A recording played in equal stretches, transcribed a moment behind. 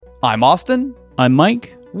I'm Austin. I'm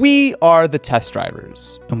Mike. We are the test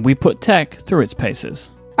drivers. And we put tech through its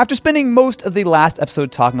paces. After spending most of the last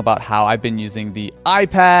episode talking about how I've been using the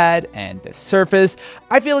iPad and the Surface,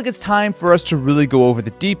 I feel like it's time for us to really go over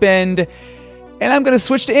the deep end. And I'm going to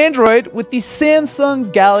switch to Android with the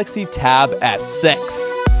Samsung Galaxy Tab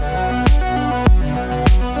S6.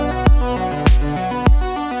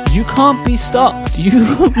 You can't be stopped. You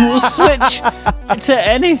will switch to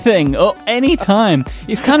anything or anytime.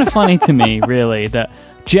 It's kind of funny to me, really, that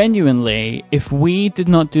genuinely, if we did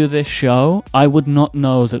not do this show, I would not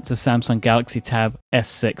know that the Samsung Galaxy Tab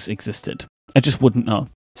S6 existed. I just wouldn't know.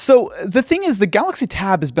 So the thing is, the Galaxy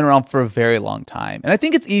Tab has been around for a very long time. And I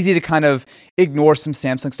think it's easy to kind of ignore some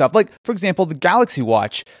Samsung stuff. Like, for example, the Galaxy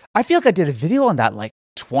Watch. I feel like I did a video on that like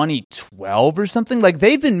 2012 or something. Like,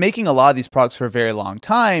 they've been making a lot of these products for a very long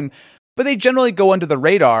time, but they generally go under the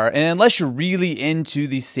radar. And unless you're really into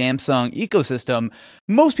the Samsung ecosystem,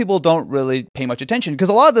 most people don't really pay much attention because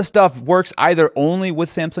a lot of the stuff works either only with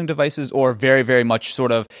Samsung devices or very, very much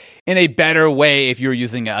sort of in a better way if you're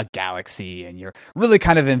using a Galaxy and you're really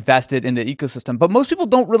kind of invested in the ecosystem. But most people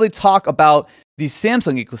don't really talk about the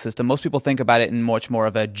Samsung ecosystem. Most people think about it in much more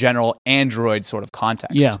of a general Android sort of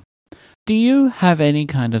context. Yeah. Do you have any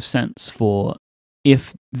kind of sense for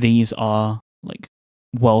if these are like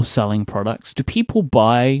well-selling products? Do people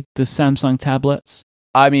buy the Samsung tablets?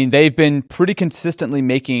 I mean, they've been pretty consistently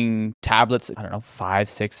making tablets, 5,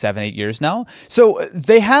 6, 7, 8 years now. So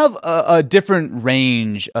they have a different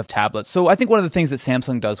range of tablets. So I think one of the things that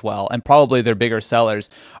Samsung does well, and probably their bigger sellers,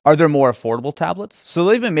 are their more affordable tablets. So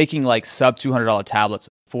they've been making like sub $200 tablets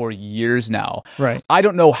for years now. Right. I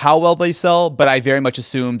don't know how well they sell, but I very much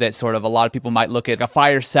assume that sort of a lot of people might look at a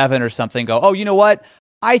Fire 7 or something, go, oh, you know what?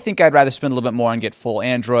 I think I'd rather spend a little bit more and get full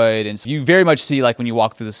Android. And so you very much see, like, when you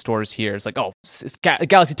walk through the stores here, it's like, oh, it's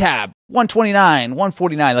Galaxy Tab, $129,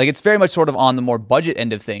 $149. Like, it's very much sort of on the more budget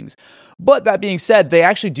end of things. But that being said, they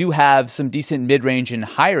actually do have some decent mid-range and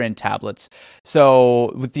higher-end tablets.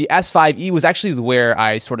 So with the S5e was actually where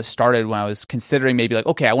I sort of started when I was considering maybe like,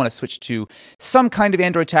 okay, I want to switch to some kind of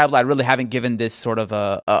Android tablet. I really haven't given this sort of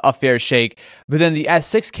a fair shake. But then the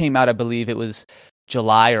S6 came out, I believe it was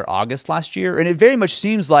July or August last year, and it very much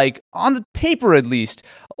seems like, on the paper at least,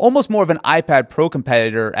 almost more of an iPad Pro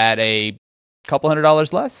competitor at a couple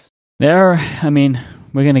 $100 less. We're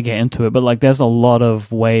going to get into it, but like there's a lot of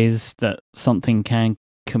ways that something can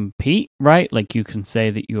compete, right? Like you can say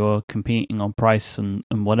that you're competing on price and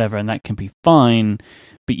whatever, and that can be fine,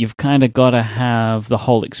 but you've kind of got to have the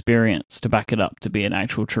whole experience to back it up to be an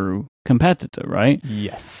actual true competitor, right?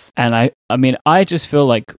 Yes. And I just feel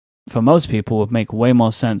like for most people, it would make way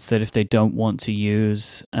more sense that if they don't want to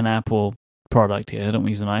use an Apple product here, they don't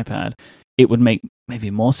use an iPad, it would make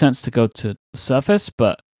maybe more sense to go to Surface.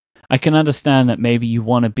 But I can understand that maybe you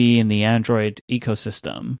want to be in the Android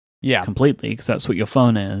ecosystem completely because that's what your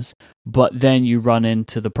phone is. But then you run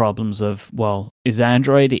into the problems of, well, is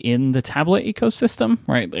Android in the tablet ecosystem?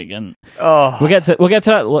 Right? Again, we'll get to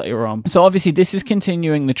that later on. So obviously, this is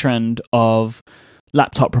continuing the trend of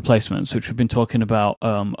laptop replacements, which we've been talking about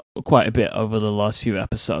quite a bit over the last few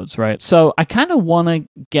episodes, right? So I kind of want to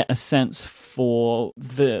get a sense for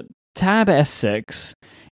the Tab S6.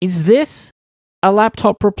 Is this a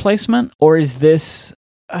laptop replacement, or is this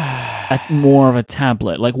more of a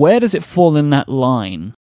tablet? Like, where does it fall in that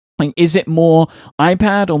line? Like, is it more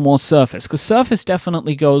iPad or more Surface? Because Surface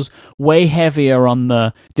definitely goes way heavier on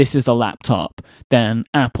the this is a laptop than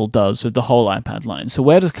Apple does with the whole iPad line. So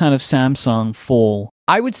where does kind of Samsung fall?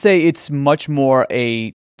 I would say it's much more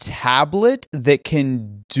a tablet that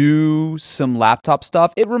can do some laptop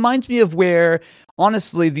stuff. It reminds me of where,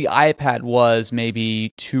 honestly, the iPad was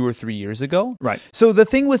maybe 2 or 3 years ago. Right. So the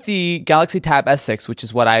thing with the Galaxy Tab S6, which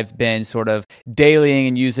is what I've been sort of dailying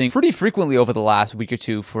and using pretty frequently over the last week or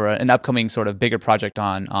two for an upcoming sort of bigger project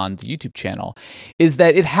on the YouTube channel, is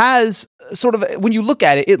that it has sort of, when you look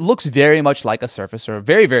at it, it looks very much like a Surface or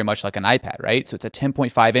very, very much like an iPad, right? So it's a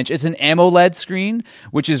 10.5 inch. It's an AMOLED screen,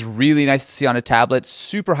 which is really nice to see on a tablet.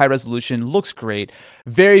 Super high resolution, looks great.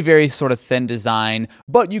 Very, very sort of thin design,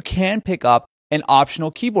 but you can pick up an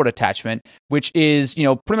optional keyboard attachment, which is,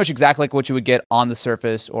 pretty much exactly like what you would get on the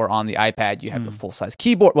Surface or on the iPad. You have the full-size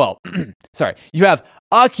keyboard. Well, you have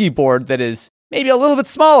a keyboard that is maybe a little bit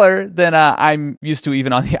smaller than I'm used to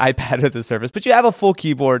even on the iPad or the Surface, but you have a full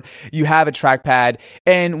keyboard, you have a trackpad,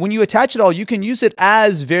 and when you attach it all, you can use it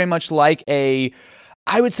as very much like a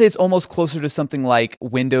I would say it's almost closer to something like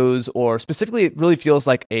Windows, or specifically, it really feels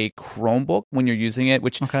like a Chromebook when you're using it,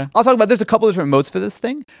 which Okay. I'll talk about. There's a couple of different modes for this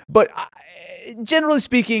thing, but generally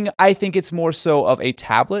speaking, I think it's more so of a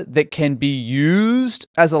tablet that can be used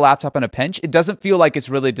as a laptop on a pinch. It doesn't feel like it's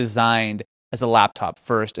really designed as a laptop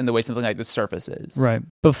first in the way something like the Surface is. Right.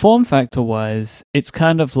 But form factor wise, it's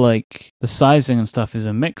kind of like the sizing and stuff is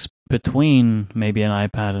a mix between maybe an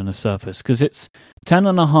iPad and a Surface, because it's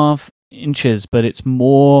 10.5 inches, but it's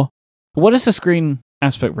more. What is the screen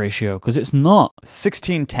aspect ratio? Because it's not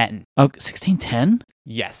 16:10. Oh, 16:10?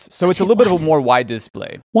 Yes. So it's a little bit of a more wide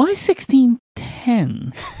display. Why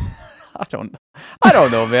 16:10? I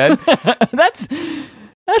don't know, man.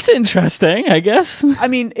 That's interesting, I guess. I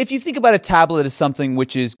mean, if you think about a tablet as something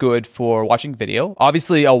which is good for watching video,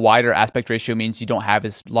 obviously a wider aspect ratio means you don't have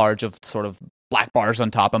as large of sort of black bars on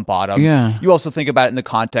top and bottom. Yeah. You also think about it in the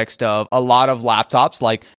context of a lot of laptops,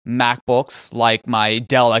 like MacBooks, like my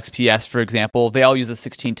Dell XPS, for example. They all use a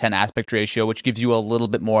 16:10 aspect ratio, which gives you a little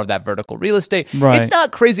bit more of that vertical real estate. Right. It's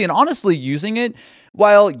not crazy. And honestly, using it,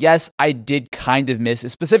 while yes, I did kind of miss,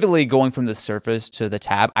 specifically going from the Surface to the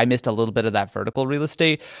Tab, I missed a little bit of that vertical real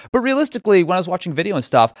estate. But realistically, when I was watching video and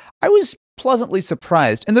stuff, I was pleasantly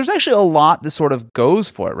surprised. And there's actually a lot that sort of goes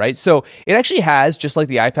for it, right? So it actually has, just like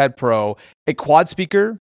the iPad Pro, a quad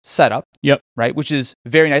speaker setup. Yep. Right, which is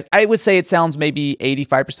very nice. I would say it sounds maybe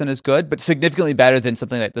 85% as good, but significantly better than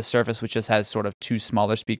something like the Surface, which just has sort of two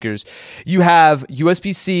smaller speakers. You have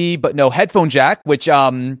USB-C, but no headphone jack, which,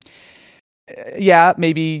 yeah,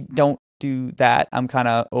 maybe don't do that. I'm kind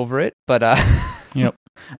of over it, but Yep.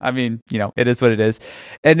 I mean, it is what it is.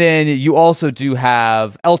 And then you also do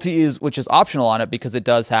have LTE, which is optional on it because it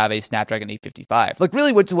does have a Snapdragon 855. Like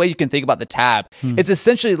really, what's the way you can think about the Tab? It's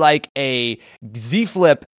essentially like a Z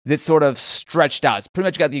Flip that's sort of stretched out. It's pretty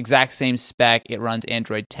much got the exact same spec. It runs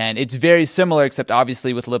Android 10. It's very similar, except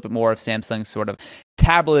obviously with a little bit more of Samsung's sort of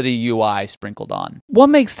tablet-y UI sprinkled on. What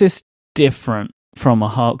makes this different from a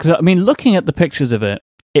hard? Because I mean, looking at the pictures of it,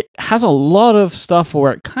 it has a lot of stuff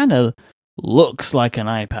where it kind of looks like an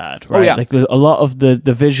iPad, right? Oh, yeah. Like a lot of the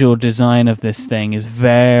visual design of this thing is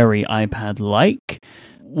very iPad-like.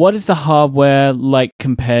 What is the hardware like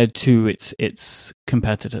compared to its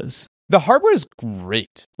competitors? The hardware is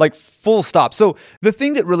great, like full stop. So the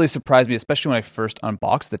thing that really surprised me, especially when I first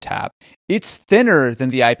unboxed the Tab, it's thinner than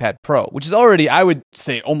the iPad Pro, which is already, I would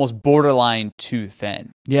say, almost borderline too thin.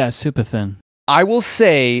 Yeah, super thin. I will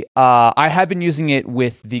say I have been using it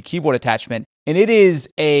with the keyboard attachment, and it is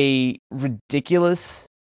a ridiculous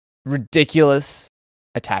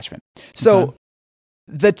attachment. So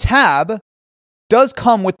the Tab does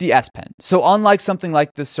come with the S Pen. So unlike something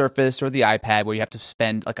like the Surface or the iPad where you have to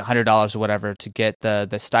spend like $100 or whatever to get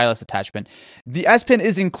the stylus attachment, the S Pen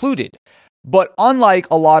is included. But unlike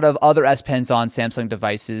a lot of other S Pens on Samsung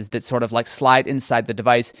devices that sort of like slide inside the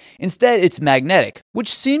device, instead it's magnetic,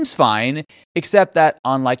 which seems fine, except that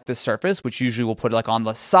unlike the Surface, which usually will put it like on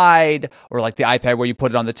the side, or like the iPad where you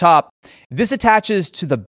put it on the top, this attaches to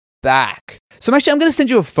the back. So I'm going to send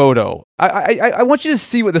you a photo. I want you to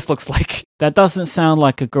see what this looks like. That doesn't sound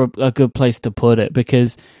like a good place to put it,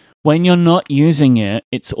 because when you're not using it,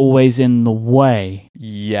 it's always in the way.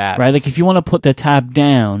 Yes. Right? Like if you want to put the Tab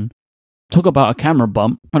down, talk about a camera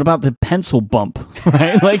bump. What about the pencil bump?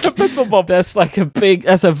 Right? Like the pencil bump. That's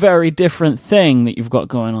a very different thing that you've got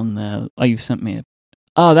going on there. Oh, you've sent me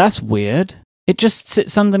Oh, that's weird. It just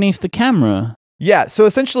sits underneath the camera. Yeah, so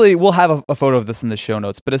essentially, we'll have a photo of this in the show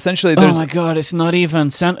notes, but essentially there's... Oh my god, it's not even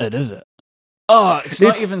centered, is it? Oh, it's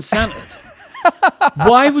not even centered.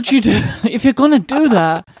 Why would you do... If you're going to do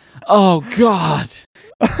that... Oh god.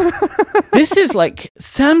 This is like...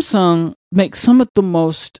 Samsung makes some of the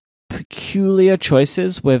most peculiar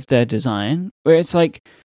choices with their design, where it's like...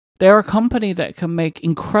 They're a company that can make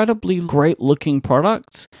incredibly great-looking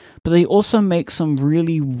products, but they also make some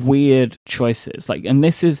really weird choices. Like, and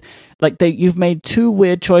this is like you've made two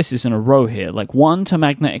weird choices in a row here. Like one to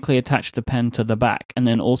magnetically attach the pen to the back, and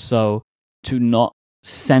then also to not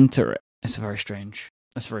center it. It's very strange.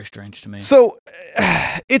 That's very strange to me. So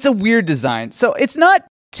it's a weird design. So it's not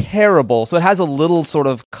terrible. So it has a little sort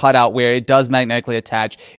of cutout where it does magnetically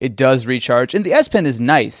attach. It does recharge, and the S Pen is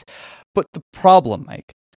nice. But the problem,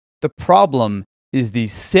 Mike. The problem is the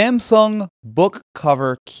Samsung book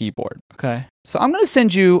cover keyboard. Okay. So I'm going to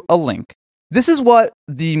send you a link. This is what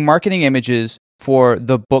the marketing images for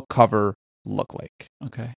the book cover look like.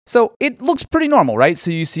 Okay. So it looks pretty normal, right?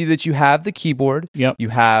 So you see that you have the keyboard. Yep. You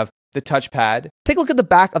have the touchpad. Take a look at the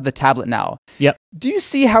back of the tablet now. Yep. Do you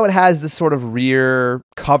see how it has this sort of rear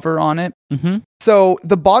cover on it? Mm-hmm. So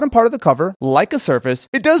the bottom part of the cover, like a Surface,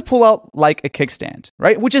 it does pull out like a kickstand,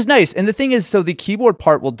 right? Which is nice. And the thing is, so the keyboard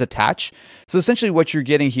part will detach. So essentially what you're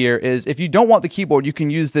getting here is if you don't want the keyboard, you can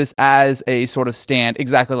use this as a sort of stand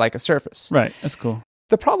exactly like a Surface. Right, that's cool.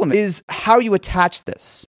 The problem is how you attach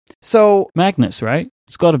this. So magnets, right?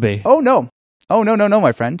 It's got to be. Oh, no,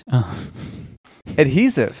 my friend. Oh.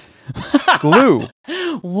 Adhesive. Glue.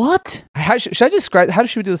 What? Should I describe? How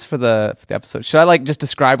should we do this for the episode? Should I just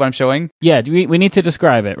describe what I'm showing? Yeah, we need to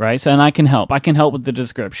describe it, right? So, and I can help. I can help with the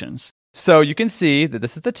descriptions. So you can see that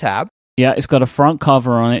this is the tab. Yeah, it's got a front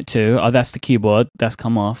cover on it too. Oh, that's the keyboard. That's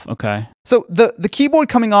come off. Okay. So the keyboard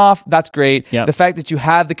coming off, that's great. Yep. The fact that you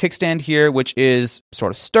have the kickstand here, which is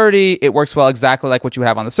sort of sturdy, it works well exactly like what you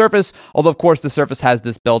have on the Surface. Although, of course, the Surface has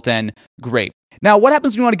this built-in. Great. Now, what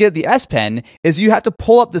happens when you want to get the S Pen is you have to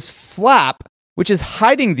pull up this flap, which is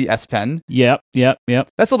hiding the S Pen. Yep. That's a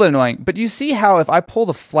little bit annoying. But you see how if I pull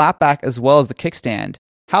the flap back as well as the kickstand,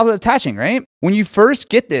 how's it attaching, right? When you first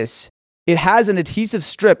get this, it has an adhesive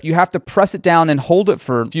strip. You have to press it down and hold it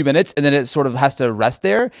for a few minutes, and then it sort of has to rest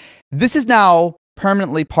there. This is now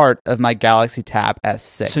permanently part of my Galaxy Tab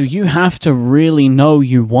S6. So you have to really know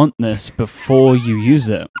you want this before you use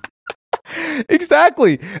it.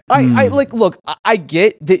 Exactly. Look, I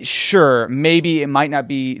get that, sure, maybe it might not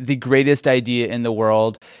be the greatest idea in the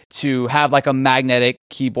world to have like a magnetic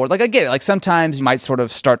keyboard. Like, I get it. Like, sometimes you might sort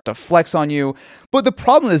of start to flex on you. But the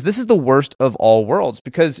problem is this is the worst of all worlds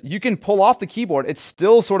because you can pull off the keyboard. It's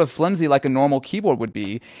still sort of flimsy like a normal keyboard would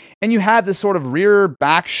be. And you have this sort of rear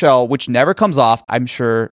back shell, which never comes off. I'm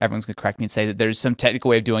sure everyone's going to correct me and say that there's some technical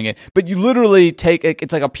way of doing it. But you literally take it.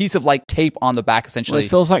 It's like a piece of like tape on the back, essentially. Well, it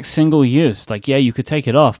feels like single use. Like, yeah, you could take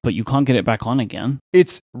it off, but you can't get it back on again.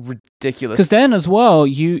 It's ridiculous. Because then as well,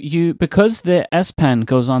 you because the S Pen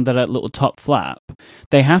goes under that little top flap,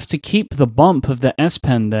 they have to keep the bump of the S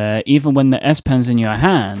Pen there, even when the S Pen's in your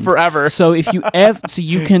hand forever. So if you so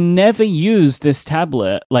you can never use this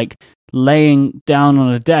tablet like laying down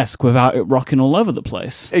on a desk without it rocking all over the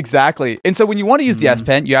place. Exactly. And so when you want to use the S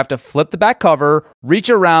Pen, you have to flip the back cover, reach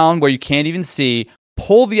around where you can't even see,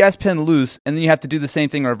 pull the S Pen loose, and then you have to do the same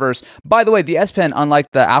thing in reverse. By the way, the S Pen, unlike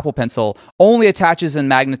the Apple Pencil, only attaches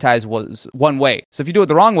and magnetizes one way. So if you do it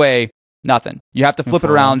the wrong way, nothing. You have to flip it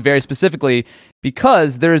around very specifically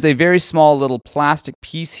because there is a very small little plastic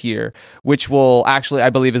piece here, which will actually, I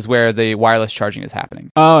believe, is where the wireless charging is happening.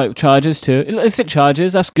 Oh, it charges too. It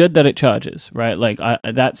charges. That's good that it charges, right? Like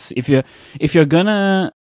that's if you're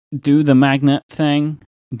gonna do the magnet thing,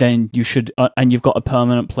 then you should, and you've got a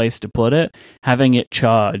permanent place to put it. Having it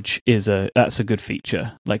charge that's a good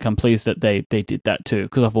feature. Like, I'm pleased that they did that too,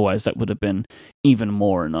 because otherwise that would have been even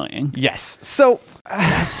more annoying. Yes. So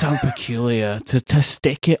that's so peculiar to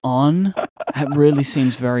stick it on. It really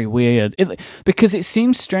seems very weird. Because it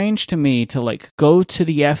seems strange to me to like go to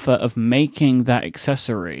the effort of making that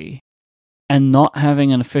accessory and not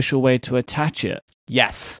having an official way to attach it.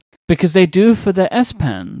 Yes. Because they do for the S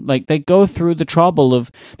Pen. Like, they go through the trouble of...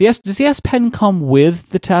 Does the S Pen come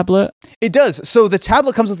with the tablet? It does. So the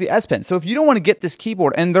tablet comes with the S Pen. So if you don't want to get this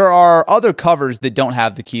keyboard, and there are other covers that don't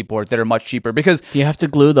have the keyboard that are much cheaper, because... Do you have to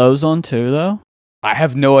glue those on too, though? I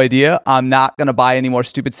have no idea. I'm not going to buy any more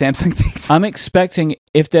stupid Samsung things. I'm expecting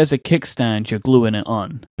if there's a kickstand, you're gluing it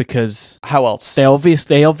on, because... How else? They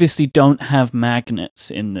obviously don't have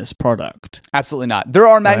magnets in this product. Absolutely not. There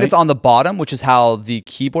are magnets on the bottom, which is how the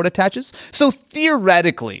keyboard attaches. So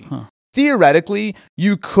theoretically,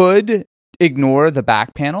 you could ignore the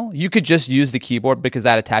back panel. You could just use the keyboard because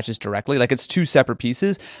that attaches directly. Like, it's two separate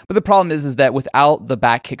pieces. But the problem is that without the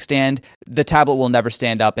back kickstand, the tablet will never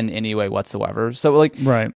stand up in any way whatsoever. So, like,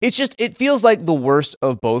 it feels like the worst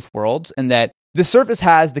of both worlds in that the Surface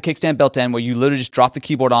has the kickstand built in where you literally just drop the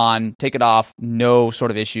keyboard on, take it off, no sort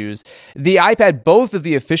of issues. The iPad, both of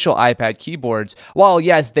the official iPad keyboards, while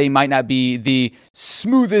yes, they might not be the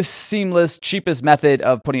smoothest, seamless, cheapest method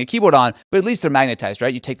of putting a keyboard on, but at least they're magnetized,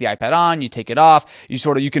 right? You take the iPad on, you take it off,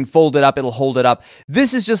 you can fold it up, it'll hold it up.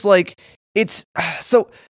 This is just like, so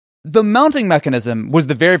the mounting mechanism was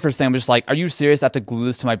the very first thing. I'm just like, are you serious? I have to glue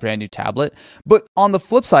this to my brand new tablet? But on the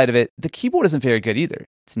flip side of it, the keyboard isn't very good either.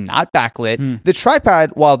 It's not backlit. The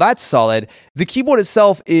tripod, while that's solid, the keyboard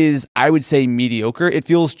itself is, I would say, mediocre. It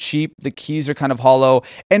feels cheap. The keys are kind of hollow.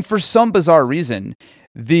 And for some bizarre reason,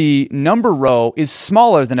 the number row is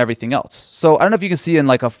smaller than everything else. So I don't know if you can see in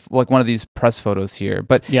like one of these press photos here,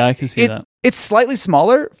 but yeah, I can see that. It's slightly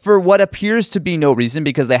smaller for what appears to be no reason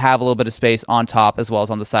because they have a little bit of space on top as well as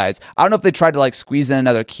on the sides. I don't know if they tried to like squeeze in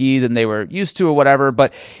another key than they were used to or whatever,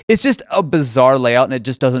 but it's just a bizarre layout and it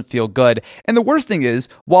just doesn't feel good. And the worst thing is,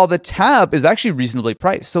 while the tab is actually reasonably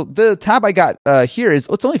priced, so the tab I got here it's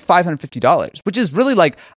only $550, which is really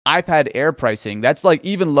like iPad Air pricing. That's like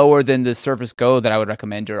even lower than the Surface Go that I would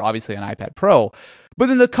recommend, or obviously an iPad Pro. But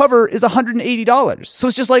then the cover is $180. So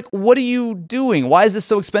it's just like, what are you doing? Why is this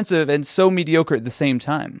so expensive and so mediocre at the same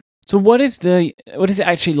time? So what is it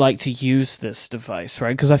actually like to use this device,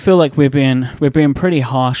 right? Because I feel like we're being pretty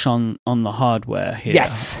harsh on the hardware here.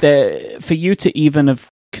 Yes. For you to even have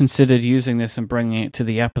considered using this and bringing it to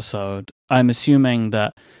the episode, I'm assuming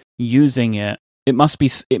that using it must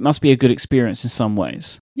be a good experience in some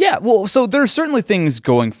ways. Yeah, well, so there's certainly things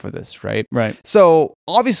going for this, right? Right. So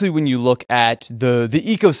obviously when you look at the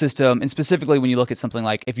ecosystem, and specifically when you look at something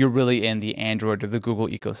like if you're really in the Android or the Google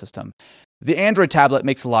ecosystem, the Android tablet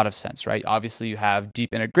makes a lot of sense, right? Obviously you have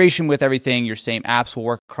deep integration with everything. Your same apps will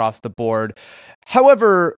work across the board.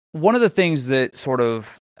 However, one of the things that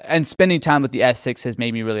and spending time with the S6 has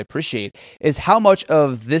made me really appreciate is how much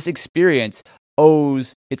of this experience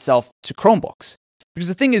owes itself to Chromebooks. Because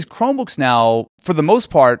the thing is, Chromebooks now, for the most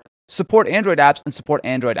part, support Android apps and support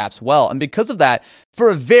Android apps well. And because of that, for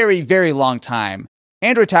a very, very long time,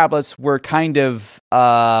 Android tablets were kind of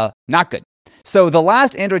not good. So the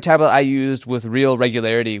last Android tablet I used with real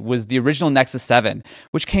regularity was the original Nexus 7,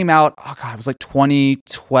 which came out, it was like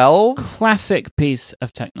 2012. Classic piece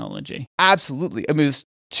of technology. Absolutely. I mean, it was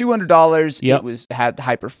 $200. Yep. It had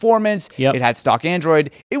high performance. Yep. It had stock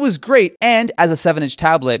Android. It was great. And as a 7-inch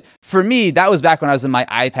tablet, for me, that was back when I was in my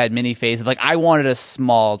iPad mini phase. Like, I wanted a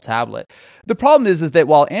small tablet. The problem is that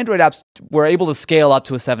while Android apps were able to scale up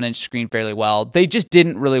to a 7-inch screen fairly well, they just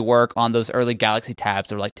didn't really work on those early Galaxy tabs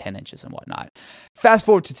that were like 10 inches and whatnot. Fast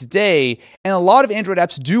forward to today, and a lot of Android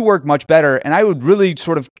apps do work much better, and I would really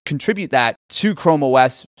sort of contribute that to Chrome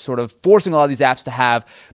OS, sort of forcing a lot of these apps to have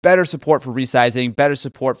better support for resizing, better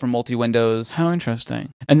support for multi-windows. How interesting.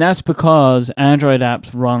 And that's because Android apps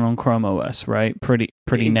run on Chrome OS, right? Pretty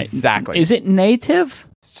Exactly. Is it native?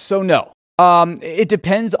 So no. It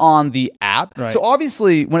depends on the app. Right. So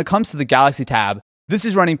obviously, when it comes to the Galaxy tab, this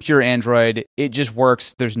is running pure Android. It just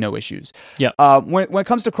works. There's no issues. Yeah. When it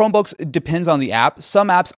comes to Chromebooks, it depends on the app. Some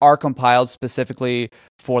apps are compiled specifically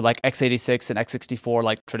for like x86 and x64,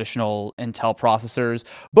 like traditional Intel processors.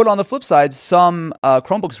 But on the flip side, some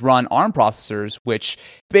Chromebooks run ARM processors, which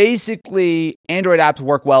basically Android apps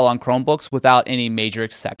work well on Chromebooks without any major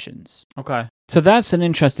exceptions. Okay. So that's an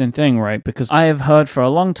interesting thing, right? Because I have heard for a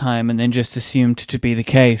long time and then just assumed to be the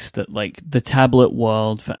case that like the tablet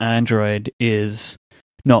world for Android is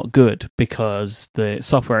not good because the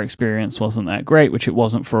software experience wasn't that great, which it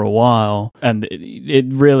wasn't for a while. And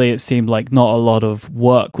it seemed like not a lot of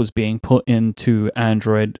work was being put into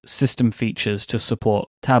Android system features to support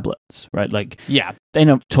tablets, right? Like, yeah, they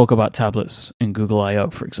don't talk about tablets in Google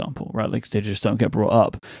I/O, for example, right? Like, they just don't get brought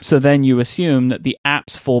up. So then you assume that the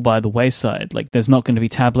apps fall by the wayside. Like, there's not going to be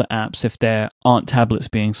tablet apps if there aren't tablets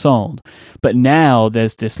being sold. But now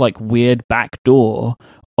there's this like weird backdoor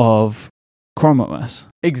of Chrome OS.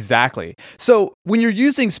 Exactly. So when you're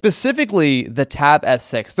using specifically the Tab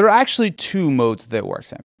S6, there are actually two modes that it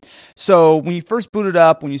works in. So when you first boot it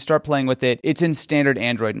up, when you start playing with it, it's in standard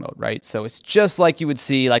Android mode, right? So it's just like you would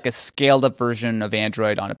see like a scaled up version of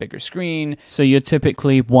Android on a bigger screen. So you're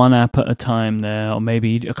typically one app at a time there, or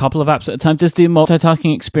maybe a couple of apps at a time. Does the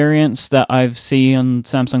multitasking experience that I've seen on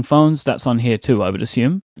Samsung phones, that's on here too, I would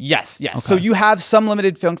assume? Yes. Okay. So you have some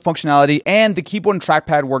limited functionality, and the keyboard and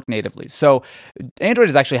trackpad work natively. So Android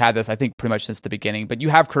has actually had this, I think, pretty much since the beginning, but you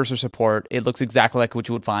have cursor support. It looks exactly like what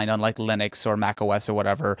you would find on like Linux or Mac OS or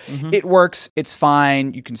whatever. Mm-hmm. It works. It's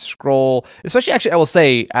fine. You can scroll, especially actually, I will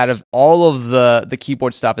say, out of all of the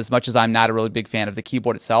keyboard stuff, as much as I'm not a really big fan of the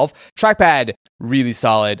keyboard itself, trackpad, really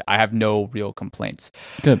solid. I have no real complaints.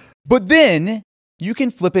 Good. But then you can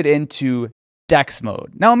flip it into DeX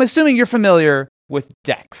mode. Now, I'm assuming you're familiar with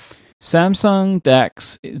DeX. Samsung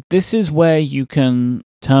DeX, this is where you can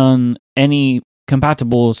turn any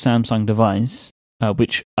compatible Samsung device,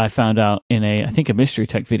 which I found out in I think a Mystery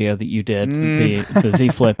Tech video that you did. The Z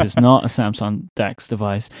Flip is not a Samsung DeX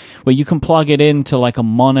device, where you can plug it into like a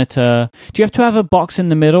monitor. Do you have to have a box in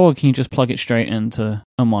the middle, or can you just plug it straight into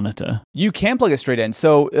a monitor? You can plug it straight in.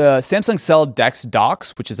 So Samsung sell DeX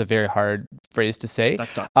docks, which is a very hard phrase to say,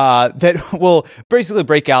 that will basically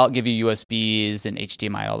break out, give you USBs and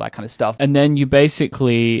HDMI, all that kind of stuff. And then you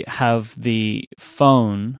basically have the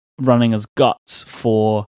phone running as guts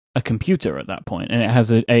for a computer at that point, and it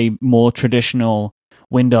has a more traditional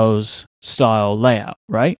Windows style layout,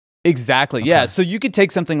 right? Exactly. Yeah. So you could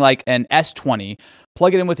take something like an S20,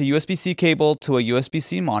 plug it in with a USB-C cable to a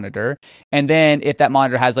USB-C monitor, and then if that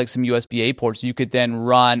monitor has like some USB-A ports, you could then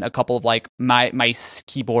run a couple of like mice,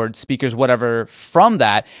 keyboard, speakers, whatever from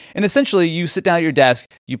that. And essentially, you sit down at your desk,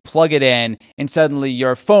 you plug it in, and suddenly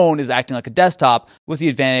your phone is acting like a desktop with the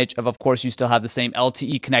advantage of course, you still have the same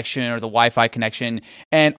LTE connection or the Wi-Fi connection.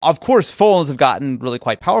 And of course, phones have gotten really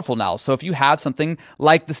quite powerful now. So if you have something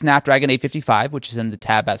like the Snapdragon 855, which is in the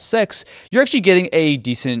Tab S6, you're actually getting a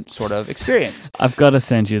decent sort of experience. I've got to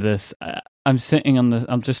send you this. I'm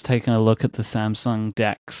just taking a look at the Samsung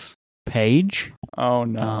DeX page. Oh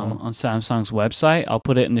no. On Samsung's website. I'll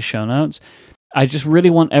put it in the show notes. I just really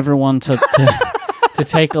want everyone to to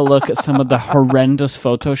take a look at some of the horrendous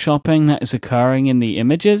photoshopping that is occurring in the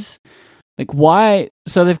images. Like, why?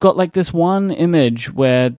 So they've got like this one image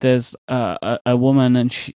where there's a woman,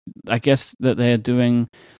 and I guess that they're doing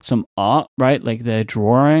some art, right? Like they're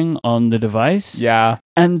drawing on the device. Yeah.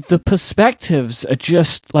 And the perspectives are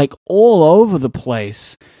just like all over the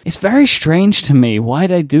place. It's very strange to me. Why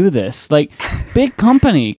they do this? Like, big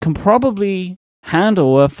company can probably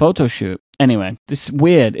handle a photo shoot. Anyway, this is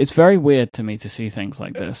weird. It's very weird to me to see things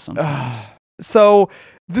like this sometimes. So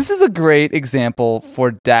this is a great example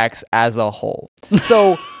for DeX as a whole.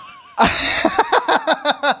 So,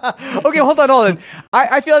 okay, hold on.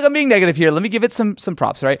 I feel like I'm being negative here. Let me give it some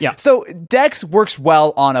props, right? Yeah. So DeX works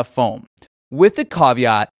well on a phone with the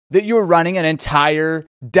caveat that you're running an entire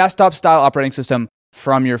desktop-style operating system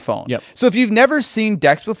from your phone. Yep. So if you've never seen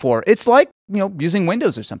DeX before, it's like, using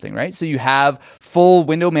Windows or something, right? So you have full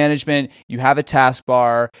window management, you have a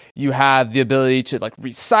taskbar, you have the ability to like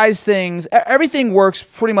resize things. Everything works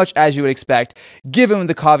pretty much as you would expect, given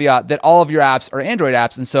the caveat that all of your apps are Android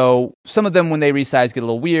apps. And so some of them, when they resize, get a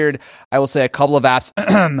little weird. I will say a couple of apps,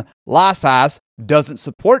 LastPass doesn't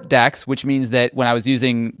support DeX, which means that when I was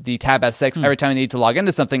using the Tab S6, every time I needed to log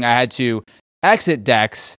into something, I had to exit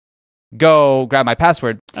DeX, go grab my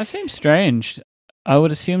password. That seems strange. I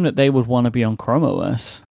would assume that they would want to be on Chrome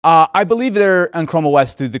OS. I believe they're on Chrome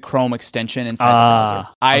OS through the Chrome extension inside the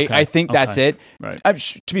browser. I think that's it. Right.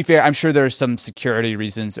 To be fair, I'm sure there's some security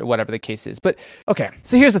reasons or whatever the case is. But okay,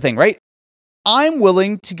 so here's the thing, right? I'm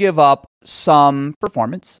willing to give up some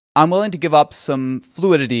performance. I'm willing to give up some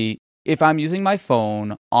fluidity if I'm using my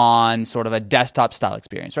phone on sort of a desktop style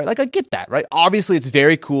experience, right? Like I get that, right? Obviously, it's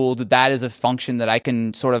very cool that is a function that I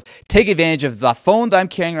can sort of take advantage of the phone that I'm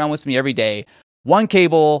carrying around with me every day. One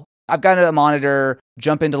cable, I've got a monitor,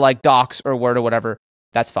 jump into like Docs or Word or whatever.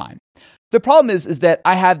 That's fine. The problem is that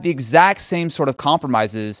I have the exact same sort of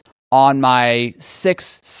compromises on my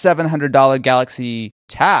 $700 Galaxy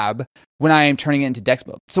Tab when I am turning it into DeX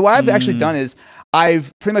mode. So what I've actually done is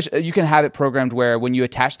I've pretty much, you can have it programmed where when you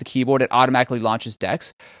attach the keyboard, it automatically launches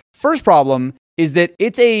DeX. First problem is that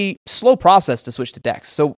it's a slow process to switch to DeX.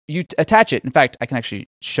 So you attach it. In fact, I can actually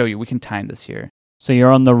show you. We can time this here. So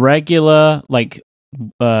you're on the regular, like,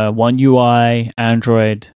 One UI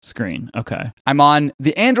Android screen. Okay. I'm on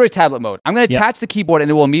the Android tablet mode. I'm going to attach the keyboard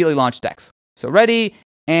and it will immediately launch DeX. So ready,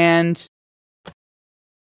 and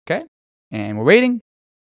okay. And we're waiting.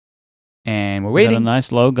 And we're waiting. Got a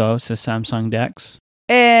nice logo. It says Samsung DeX.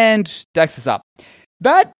 And DeX is up.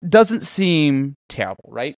 That doesn't seem terrible,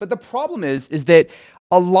 right? But the problem is that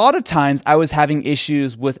a lot of times I was having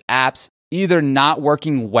issues with apps either not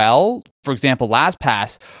working well, for example,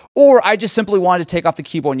 LastPass, or I just simply wanted to take off the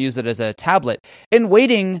keyboard and use it as a tablet. And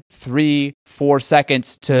waiting 3-4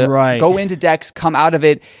 seconds to go into DeX, come out of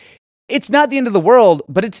it, it's not the end of the world,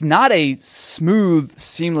 but it's not a smooth,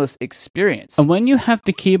 seamless experience. And when you have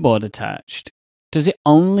the keyboard attached, does it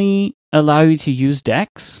only allow you to use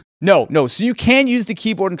DeX? No. So you can use the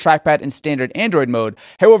keyboard and trackpad in standard Android mode.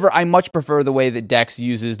 However, I much prefer the way that DeX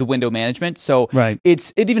uses the window management. So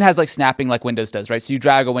it even has like snapping like Windows does, right? So you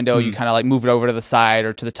drag a window, you kind of like move it over to the side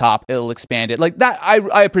or to the top, it'll expand it. Like that,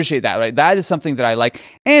 I appreciate that, right? That is something that I like.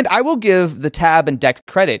 And I will give the Tab and DeX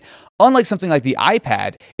credit. Unlike something like the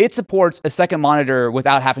iPad, it supports a second monitor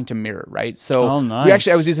without having to mirror, right? So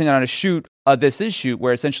I was using it on a shoot, This Is Shoot,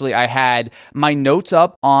 where essentially I had my notes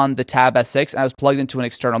up on the Tab S6 and I was plugged into an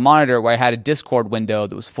external monitor where I had a Discord window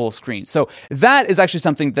that was full screen. So that is actually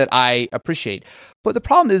something that I appreciate. But the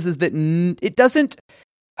problem is that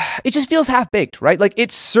it just feels half-baked, right? Like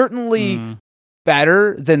it's certainly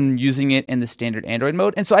better than using it in the standard Android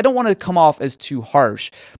mode. And so I don't want to come off as too harsh.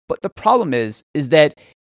 But the problem is that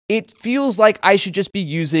it feels like I should just be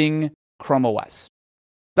using Chrome OS.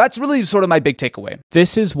 That's really sort of my big takeaway.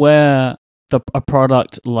 This is where a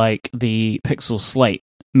product like the Pixel Slate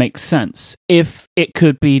makes sense if it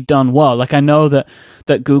could be done well. Like, I know that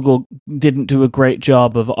Google didn't do a great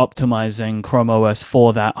job of optimizing Chrome OS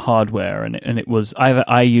for that hardware, and it was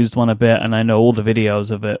I used one a bit, and I know all the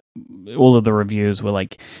videos of it, all of the reviews were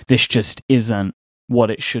like, this just isn't what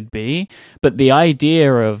it should be. But the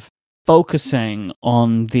idea of focusing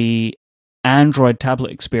on the Android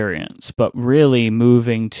tablet experience, but really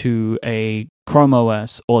moving to a Chrome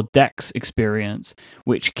OS or DeX experience,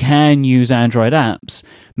 which can use Android apps,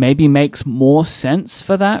 maybe makes more sense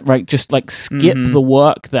for that, right? Just like skip the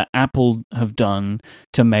work that Apple have done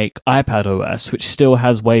to make iPad OS, which still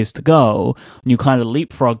has ways to go, and you kind of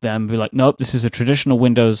leapfrog them and be like, nope, this is a traditional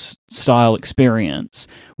Windows style experience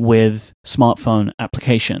with smartphone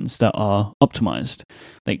applications that are optimized.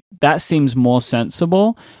 Like, that seems more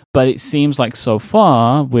sensible. But it seems like so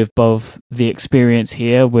far, with both the experience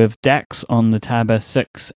here with DeX on the Tab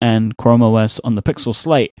S6 and Chrome OS on the Pixel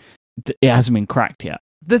Slate, it hasn't been cracked yet.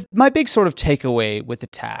 My big sort of takeaway with the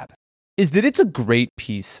Tab is that it's a great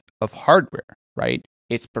piece of hardware, right?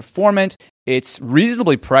 It's performant, it's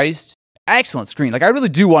reasonably priced, excellent screen. Like, I really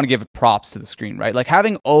do want to give props to the screen, right? Like,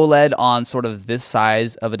 having OLED on sort of this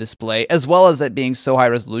size of a display, as well as it being so high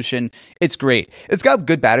resolution, it's great. It's got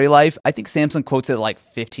good battery life. I think Samsung quotes it at like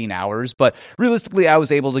 15 hours, but realistically, I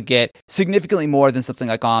was able to get significantly more than something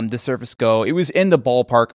like on the Surface Go. It was in the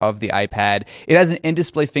ballpark of the iPad. It has an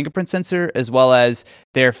in-display fingerprint sensor, as well as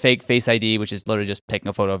their fake Face ID, which is literally just taking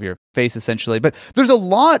a photo of your face, essentially. But there's a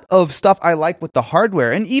lot of stuff I like with the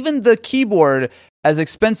hardware, and even the keyboard, as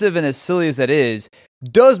expensive and as silly as it is,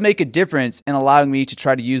 does make a difference in allowing me to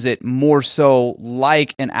try to use it more so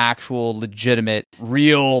like an actual legitimate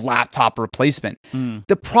real laptop replacement.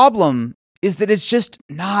 The problem is that it's just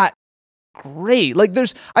not great. Like,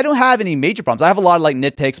 I don't have any major problems. I have a lot of like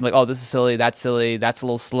nitpicks. I'm like, oh, this is silly, that's a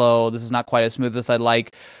little slow, this is not quite as smooth as I'd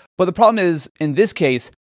like. But the problem is, in this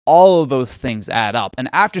case, all of those things add up. And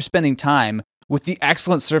after spending time with the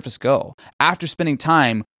excellent Surface Go, after spending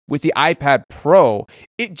time with the iPad Pro,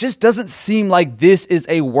 it just doesn't seem like this is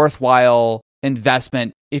a worthwhile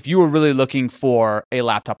investment if you were really looking for a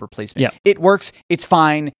laptop replacement. Yeah. It works, it's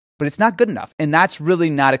fine, but it's not good enough. And that's really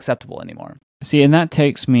not acceptable anymore. See, and that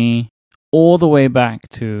takes me all the way back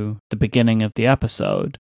to the beginning of the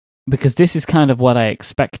episode, because this is kind of what I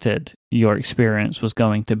expected your experience was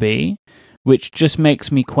going to be, which just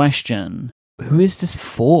makes me question, who is this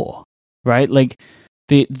for, right? Like,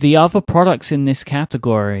 the other products in this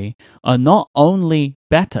category are not only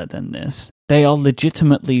better than this, they are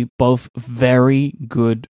legitimately both very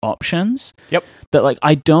good options. Yep. That, like,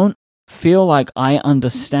 I don't feel like I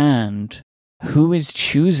understand who is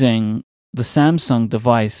choosing the Samsung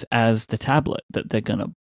device as the tablet that they're going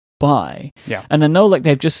to buy. Yeah. And I know, like,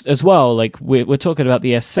 they've just, as well, like, we're talking about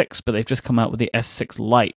the S6, but they've just come out with the S6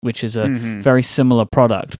 Lite, which is a very similar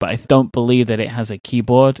product, but I don't believe that it has a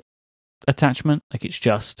keyboard attachment. Like, it's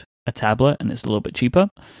just a tablet and it's a little bit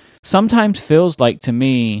cheaper. Sometimes feels like, to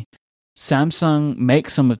me, Samsung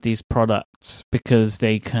makes some of these products because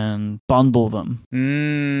they can bundle them.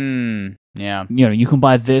 Yeah. You know, you can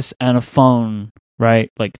buy this and a phone,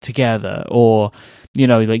 right? Like, together, or, you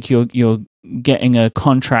know, like you're getting a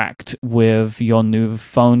contract with your new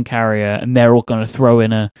phone carrier and they're all going to throw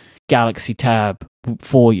in a Galaxy Tab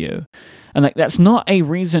for you. And, like, that's not a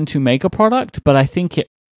reason to make a product, but I think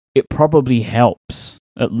it probably helps,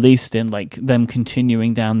 at least in, like, them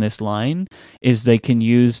continuing down this line, is they can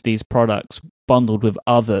use these products bundled with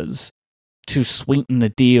others to sweeten the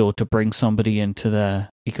deal to bring somebody into their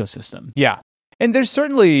ecosystem. Yeah. And there's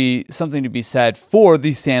certainly something to be said for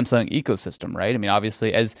the Samsung ecosystem, right? I mean,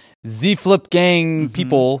 obviously, as Z Flip gang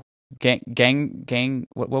people,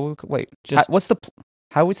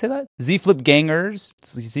 how would we say that? Z Flip gangers?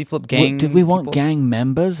 Z Flip gang. Did we want people? gang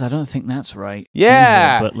members? I don't think that's right.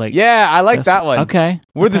 Yeah. Either, but, like, yeah, I like that one. Okay.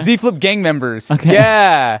 We're the Z Flip gang members. Okay.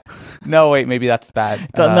 Yeah. No, wait, maybe that's bad.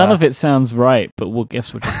 None of it sounds right, but we'll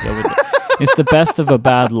just go with it. It's the best of a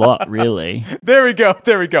bad lot, really. There we go.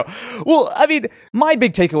 Well, I mean, my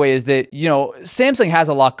big takeaway is that, you know, Samsung has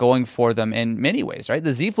a lot going for them in many ways, right?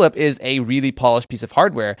 The Z Flip is a really polished piece of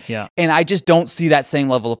hardware. Yeah. And I just don't see that same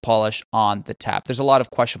level of polish on the Tab. There's a lot of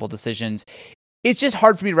questionable decisions. It's just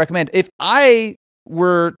hard for me to recommend. If I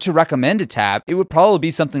were to recommend a Tab, it would probably be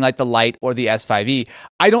something like the Lite or the S5e.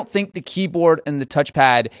 I don't think the keyboard and the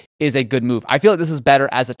touchpad is a good move. I feel like this is better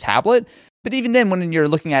as a tablet. But even then, when you're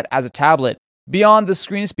looking at as a tablet, beyond the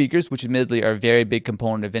screen and speakers, which admittedly are a very big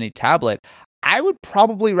component of any tablet, I would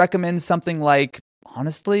probably recommend something like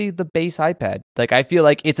honestly the base iPad. Like, I feel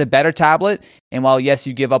like it's a better tablet, and while yes,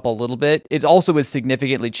 you give up a little bit, it also is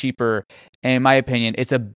significantly cheaper, and in my opinion,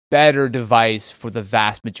 it's a better device for the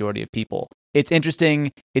vast majority of people. It's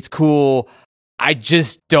interesting, it's cool, I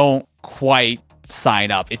just don't quite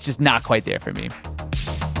sign up. It's just not quite there for me.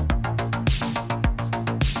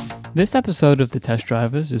 This episode of The Test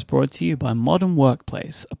Drivers is brought to you by Modern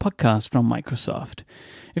Workplace, a podcast from Microsoft.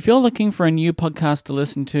 If you're looking for a new podcast to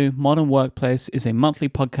listen to, Modern Workplace is a monthly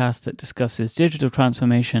podcast that discusses digital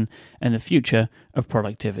transformation and the future of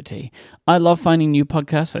productivity. I love finding new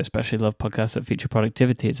podcasts. I especially love podcasts that feature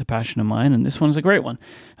productivity. It's a passion of mine, and this one's a great one.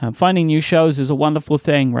 Finding new shows is a wonderful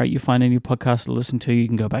thing, right? You find a new podcast to listen to, you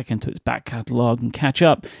can go back into its back catalog and catch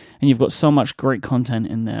up, and you've got so much great content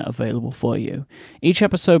in there available for you. Each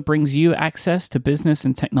episode brings you access to business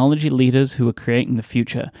and technology leaders who are creating the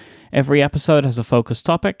future. Every episode has a focused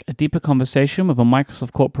topic, a deeper conversation with a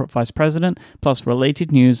Microsoft corporate vice president, plus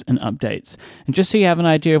related news and updates. And just so you have an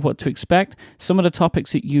idea of what to expect, some of the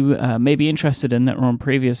topics that you may be interested in that were on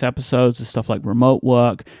previous episodes is stuff like remote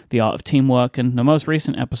work, the art of teamwork, and the most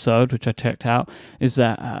recent episode, which I checked out, is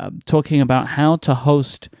that talking about how to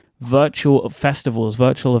host virtual festivals,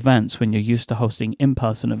 virtual events when you're used to hosting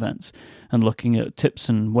in-person events, and looking at tips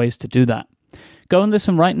and ways to do that. Go and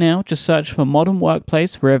listen right now. Just search for Modern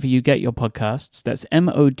Workplace wherever you get your podcasts. That's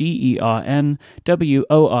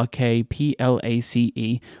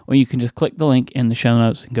MODERNWORKPLACE. Or you can just click the link in the show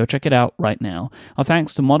notes and go check it out right now. Our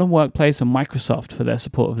thanks to Modern Workplace and Microsoft for their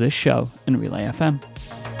support of this show and Relay FM.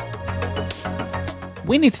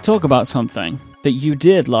 We need to talk about something that you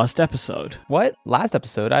did last episode. What? Last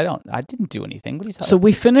episode? I didn't do anything. What are you talking about? So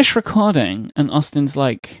we finished recording and Austin's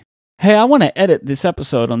like, hey, I want to edit this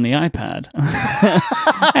episode on the iPad.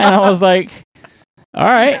 And I was like, all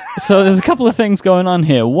right. So there's a couple of things going on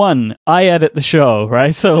here. One, I edit the show,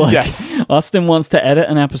 right? So like, yes. Austin wants to edit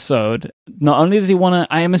an episode. Not only does he want to,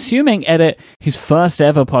 I am assuming, edit his first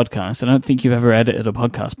ever podcast. I don't think you've ever edited a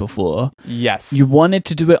podcast before. Yes. You wanted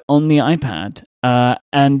to do it on the iPad.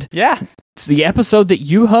 And yeah. So the episode that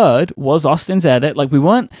you heard was Austin's edit. Like we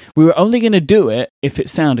were only going to do it if it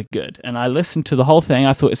sounded good. And I listened to the whole thing.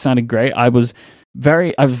 I thought it sounded great. I was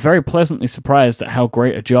very pleasantly surprised at how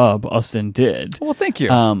great a job Austin did. Well, thank you.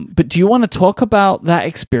 But do you want to talk about that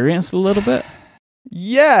experience a little bit?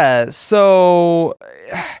 Yeah. So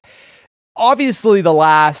obviously the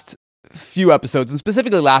last few episodes, and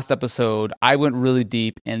specifically last episode, I went really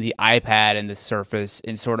deep in the iPad and the Surface,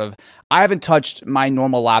 and sort of, I haven't touched my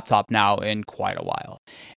normal laptop now in quite a while.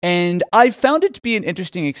 And I found it to be an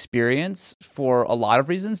interesting experience for a lot of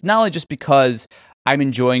reasons, not only just because I'm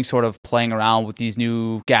enjoying sort of playing around with these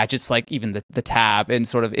new gadgets, like even the tab, and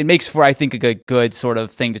sort of, it makes for, I think, a good sort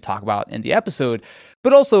of thing to talk about in the episode,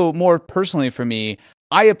 but also more personally for me,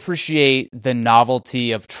 I appreciate the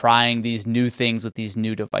novelty of trying these new things with these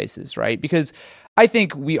new devices, right? Because I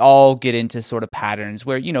think we all get into sort of patterns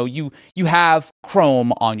where, you have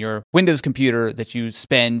Chrome on your Windows computer that you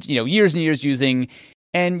spend, years and years using,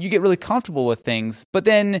 and you get really comfortable with things. But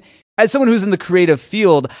then as someone who's in the creative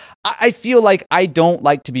field, I feel like I don't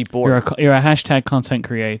like to be bored. You're a hashtag content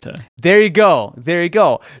creator. There you go.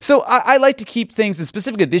 So I like to keep things, and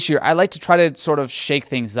specifically this year, I like to try to sort of shake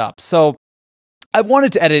things up. So I've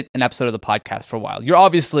wanted to edit an episode of the podcast for a while. You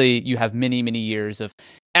have many, many years of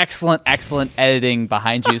excellent editing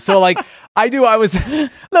behind you. So like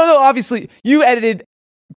obviously you edited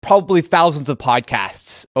probably thousands of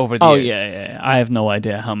podcasts over the years. Oh yeah. I have no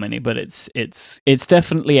idea how many, but it's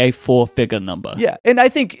definitely a 4-figure number. Yeah. And I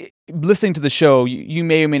think listening to the show, you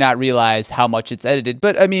may or may not realize how much it's edited,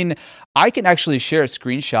 but I mean, I can actually share a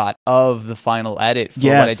screenshot of the final edit for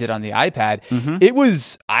what I did on the iPad. Mm-hmm. It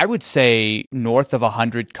was, I would say, north of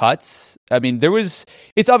 100 cuts. I mean,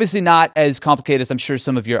 it's obviously not as complicated as I'm sure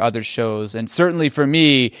some of your other shows. And certainly for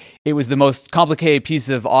me, it was the most complicated piece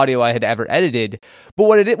of audio I had ever edited. But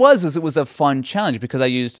what it was it was a fun challenge because I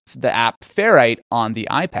used the app Ferrite on the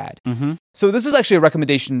iPad. Mm-hmm. So this was actually a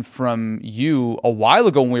recommendation from you a while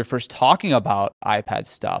ago when we were first talking about iPad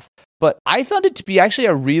stuff. But I found it to be actually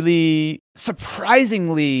a really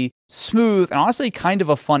surprisingly smooth and honestly kind of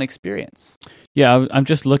a fun experience. Yeah, I'm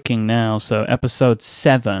just looking now. So episode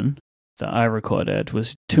 7 that I recorded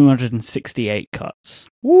was 268 cuts.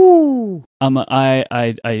 Woo!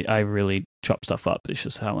 I really chop stuff up. It's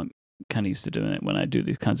just how I'm kind of used to doing it when I do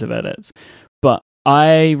these kinds of edits. But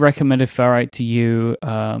I recommended Ferrite to you.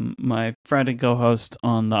 My friend and co-host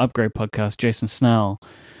on the Upgrade podcast, Jason Snell,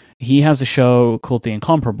 he has a show called The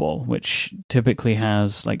Incomparable, which typically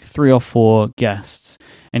has like 3 or 4 guests,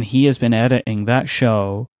 and he has been editing that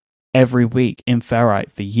show every week in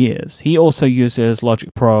Ferrite for years. He also uses Logic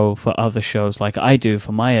Pro for other shows like I do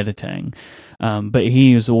for my editing. But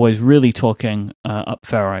he is always really talking up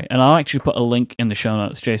Ferrite. And I'll actually put a link in the show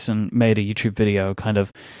notes. Jason made a YouTube video kind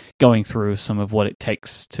of going through some of what it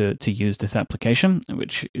takes to use this application,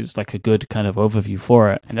 which is like a good kind of overview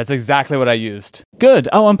for it. And that's exactly what I used. Good.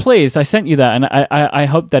 Oh, I'm pleased. I sent you that, and I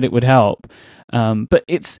hope that it would help. But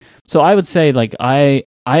it's, so I would say, like, I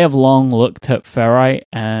have long looked at Ferrite,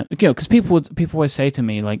 and, you know, because people always say to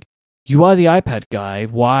me, like, you are the iPad guy,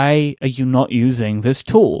 why are you not using this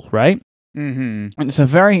tool, right? Mm-hmm. And it's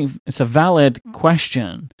a valid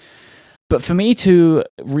question. But for me to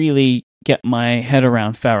really get my head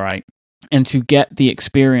around Ferrite and to get the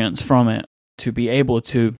experience from it, to be able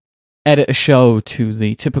to edit a show to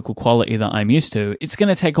the typical quality that I'm used to, it's going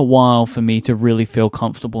to take a while for me to really feel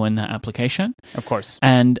comfortable in that application. Of course.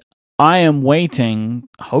 And I am waiting,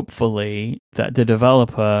 hopefully, that the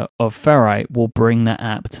developer of Ferrite will bring that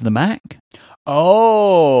app to the Mac.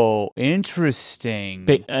 Oh, interesting.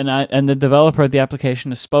 And the developer of the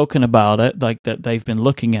application has spoken about it, like that they've been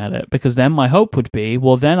looking at it, because then my hope would be,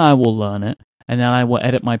 well, then I will learn it, and then I will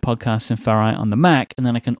edit my podcast in Ferrite on the Mac, and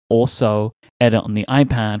then I can also edit on the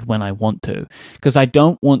iPad when I want to, because I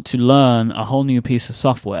don't want to learn a whole new piece of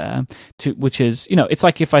software, which is, you know, it's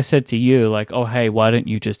like if I said to you, like, oh, hey, why don't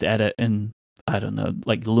you just edit in, I don't know,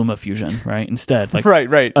 like LumaFusion, right? Instead, like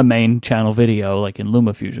right. a main channel video, like in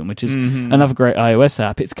LumaFusion, which is another great iOS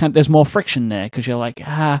app. It's there's more friction there because you're like,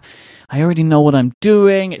 I already know what I'm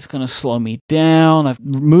doing. It's going to slow me down.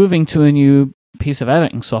 Moving to a new piece of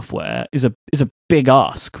editing software is a big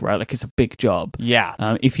ask, right? Like it's a big job. Yeah.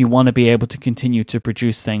 If you want to be able to continue to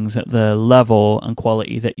produce things at the level and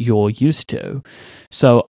quality that you're used to.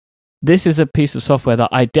 So this is a piece of software that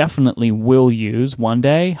I definitely will use one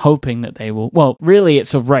day, hoping that they will. Well, really,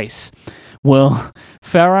 it's a race. Will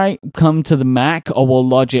Ferrite come to the Mac or will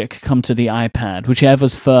Logic come to the iPad?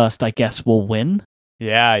 Whichever's first, I guess, will win.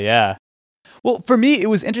 Yeah. Well, for me, it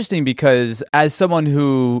was interesting because as someone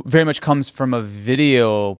who very much comes from a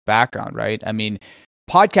video background, right? I mean,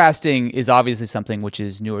 podcasting is obviously something which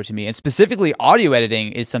is newer to me, and specifically audio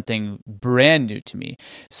editing is something brand new to me.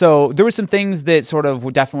 So there were some things that sort of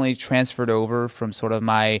were definitely transferred over from sort of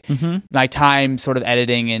my time sort of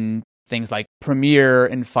editing in things like Premiere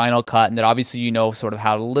and Final Cut, and that obviously you know sort of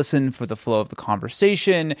how to listen for the flow of the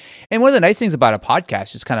conversation. And one of the nice things about a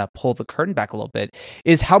podcast, just kind of pull the curtain back a little bit,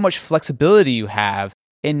 is how much flexibility you have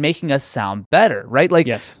in making us sound better, right? Like,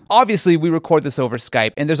 yes. Obviously we record this over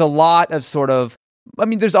Skype, and there's a lot of sort of, I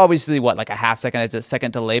mean, there's obviously like a half second, a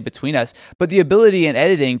second delay between us, but the ability in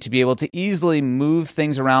editing to be able to easily move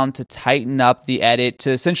things around, to tighten up the edit,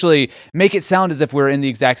 to essentially make it sound as if we're in the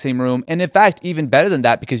exact same room. And in fact, even better than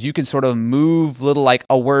that, because you can sort of move little like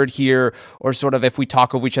a word here, or sort of if we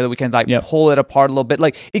talk over each other, we can like pull it apart a little bit.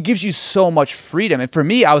 Like it gives you so much freedom. And for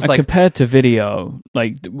me, I was like, compared to video,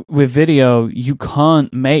 like with video, you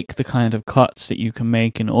can't make the kind of cuts that you can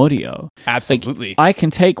make in audio. Absolutely. Like, I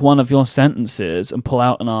can take one of your sentences and pull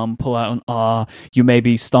out an pull out an R. You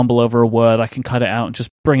maybe stumble over a word. I can cut it out and just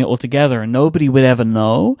bring it all together, and nobody would ever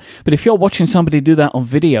know. But if you're watching somebody do that on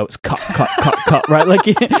video, it's cut, right? Like,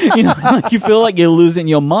 you know, like you feel like you're losing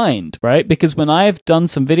your mind, right? Because when I've done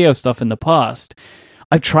some video stuff in the past,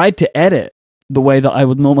 I've tried to edit the way that I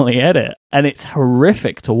would normally edit, and it's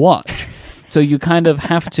horrific to watch. So you kind of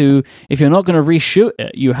have to, if you're not going to reshoot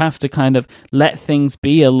it, you have to kind of let things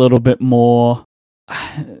be a little bit more.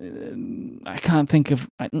 I can't think of.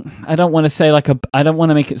 I don't want to say like I don't want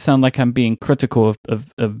to make it sound like I'm being critical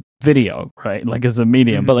of video, right? Like as a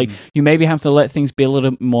medium, but like you maybe have to let things be a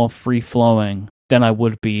little more free flowing than I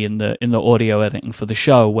would be in the audio editing for the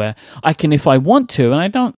show, where I can, if I want to, and I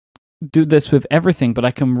don't do this with everything, but I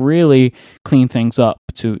can really clean things up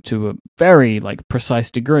to a very like precise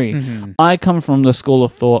degree. I come from the school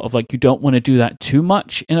of thought of like, you don't want to do that too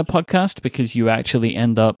much in a podcast because you actually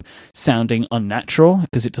end up sounding unnatural,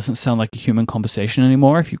 because it doesn't sound like a human conversation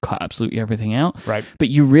anymore if you cut absolutely everything out. Right. But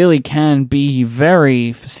you really can be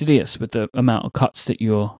very fastidious with the amount of cuts that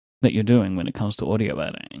you're doing when it comes to audio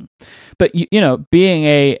editing. But you know,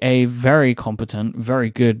 being a very competent, very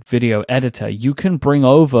good video editor, you can bring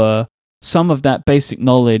over some of that basic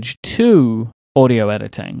knowledge to audio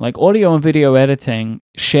editing. Like audio and video editing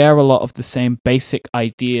share a lot of the same basic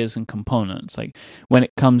ideas and components. Like when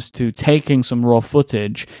it comes to taking some raw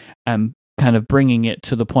footage and kind of bringing it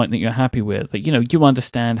to the point that you're happy with. Like, you know, you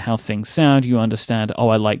understand how things sound, you understand, oh,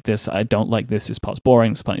 I like this, I don't like this part's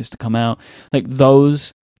boring, this part needs to come out. Like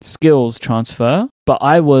those skills transfer. But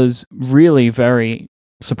I was really very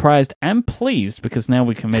surprised and pleased, because now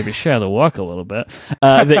we can maybe share the work a little bit,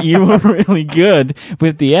 that you were really good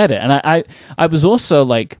with the edit. And I was also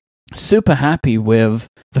like super happy with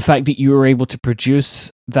the fact that you were able to produce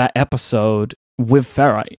that episode with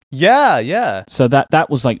Ferrite. Yeah. So that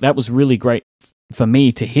was really great for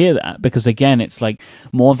me to hear that, because again, it's like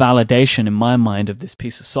more validation in my mind of this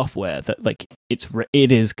piece of software that like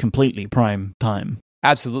it is completely prime time.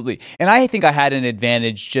 Absolutely. And I think I had an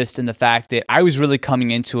advantage just in the fact that I was really coming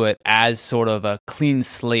into it as sort of a clean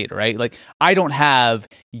slate, right? Like I don't have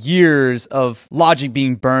years of logic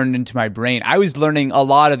being burned into my brain. I was learning a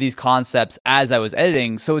lot of these concepts as I was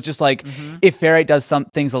editing. So it's just like, if Ferrite does some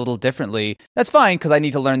things a little differently, that's fine, because I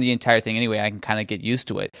need to learn the entire thing anyway. I can kind of get used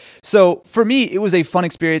to it. So for me, it was a fun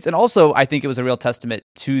experience. And also, I think it was a real testament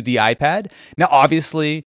to the iPad. Now,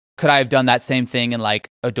 obviously, could I have done that same thing in like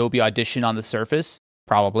Adobe Audition on the Surface?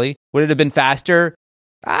 Probably. Would it have been faster?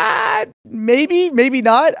 Maybe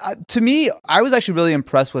not. To me, I was actually really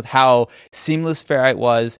impressed with how seamless Ferrite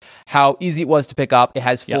was, how easy it was to pick up. It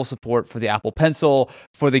has full support for the Apple Pencil,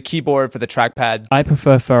 for the keyboard, for the trackpad. I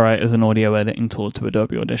prefer Ferrite as an audio editing tool to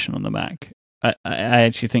Adobe Audition on the Mac. I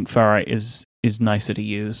actually think Ferrite is nicer to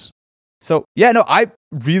use. So yeah, no, I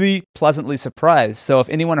really pleasantly surprised. So if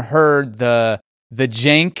anyone heard the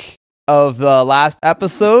jank of the last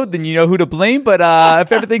episode, then you know who to blame. But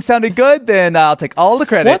if everything sounded good, then I'll take all the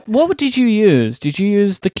credit. What did you use? Did you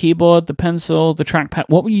use the keyboard, the pencil, the trackpad?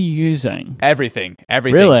 What were you using? Everything.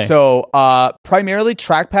 Really? So primarily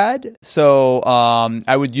trackpad. So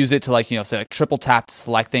I would use it to say like triple tap to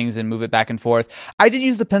select things and move it back and forth. I did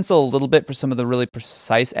use the pencil a little bit for some of the really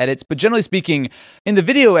precise edits, but generally speaking, in the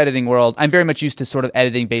video editing world, I'm very much used to sort of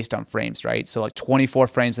editing based on frames, right? So like 24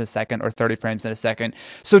 frames in a second or 30 frames in a second.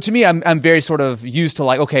 So to me, I'm very sort of used to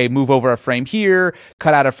like, okay, move over a frame here,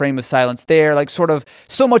 cut out a frame of silence there, like sort of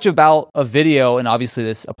so much about a video, and obviously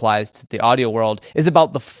this applies to the audio world, is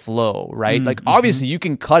about the flow, right? Like obviously you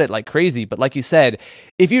can cut it like crazy, but like you said,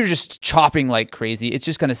 if you're just chopping like crazy, it's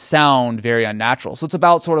just going to sound very unnatural. So it's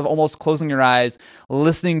about sort of almost closing your eyes,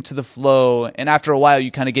 listening to the flow, and after a while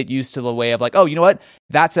you kind of get used to the way of like, oh, you know what?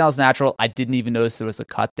 That sounds natural. I didn't even notice there was a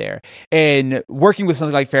cut there. And working with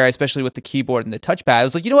something like Ferrite, especially with the keyboard and the touchpad, I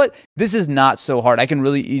was like, you know what? This is not so hard. I can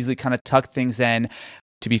really easily kind of tuck things in.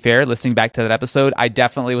 To be fair, listening back to that episode, I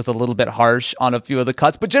definitely was a little bit harsh on a few of the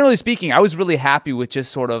cuts. But generally speaking, I was really happy with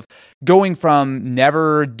just sort of going from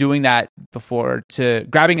never doing that before to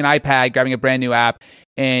grabbing an iPad, grabbing a brand new app,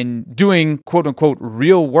 and doing quote unquote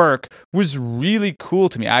real work was really cool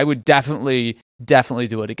to me. I would definitely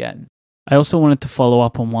do it again. I also wanted to follow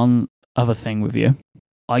up on one other thing with you.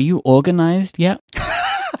 Are you organized yet?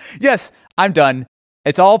 Yes, I'm done.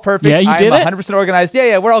 It's all perfect. Yeah, you did I'm 100% organized.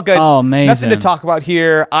 Yeah, we're all good. Oh, amazing. Nothing to talk about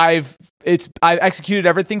here. I've executed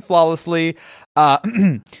everything flawlessly.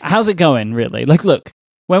 How's it going, really? Like, look,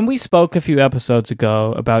 when we spoke a few episodes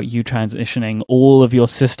ago about you transitioning all of your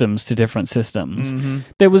systems to different systems,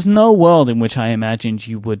 there was no world in which I imagined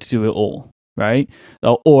you would do it all, right?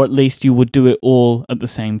 Or at least you would do it all at the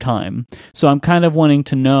same time. So I'm kind of wanting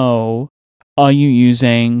to know, are you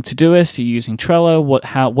using Todoist? Are you using Trello?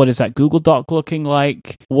 What is that Google Doc looking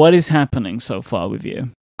like? What is happening so far with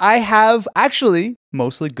you? I have actually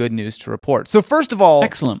mostly good news to report. So first of all,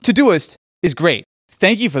 excellent. Todoist is great.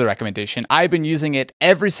 Thank you for the recommendation. I've been using it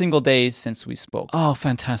every single day since we spoke. Oh,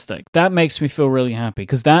 fantastic. That makes me feel really happy,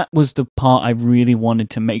 because that was the part I really wanted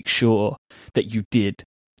to make sure that you did.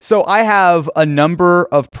 So I have a number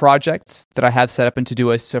of projects that I have set up in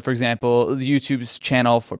Todoist. So for example, the YouTube's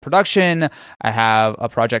channel for production. I have a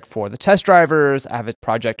project for the test drivers. I have a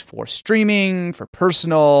project for streaming, for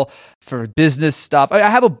personal, for business stuff. I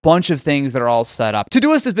have a bunch of things that are all set up.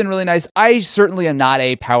 Todoist has been really nice. I certainly am not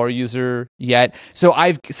a power user yet. So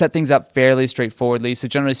I've set things up fairly straightforwardly. So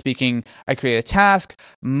generally speaking, I create a task.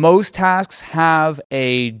 Most tasks have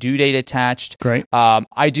a due date attached. Great.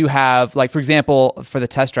 I do have, like, for example, for the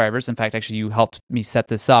test drivers. In fact, actually, you helped me set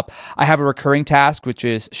this up. I have a recurring task, which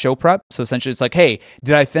is show prep. So essentially, it's like, hey,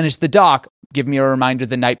 did I finish the doc? Give me a reminder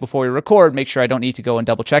the night before we record. Make sure I don't need to go and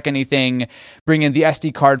double check anything. Bring in the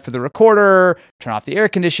SD card for the recorder. Turn off the air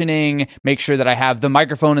conditioning. Make sure that I have the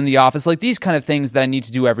microphone in the office. Like these kind of things that I need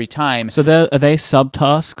to do every time. So are they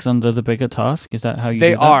subtasks under the bigger task? Is that how you do that?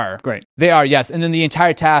 They are. Great. They are, yes. And then the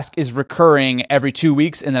entire task is recurring every 2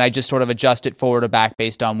 weeks. And then I just sort of adjust it forward or back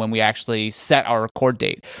based on when we actually set our record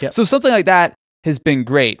date. Yep. So something like that has been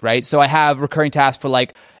great, right? So I have recurring tasks for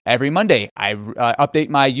like every Monday. I update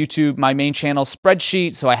my YouTube, my main channel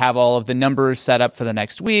spreadsheet. So I have all of the numbers set up for the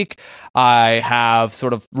next week. I have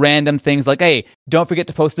sort of random things like, hey, don't forget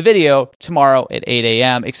to post the video tomorrow at 8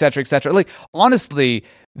 a.m., et cetera, et cetera. Like, honestly,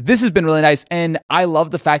 This has been really nice, and I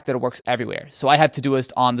love the fact that it works everywhere. So I have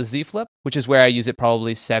Todoist on the Z Flip, which is where I use it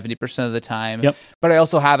probably 70% of the time. Yep. But I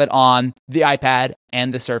also have it on the iPad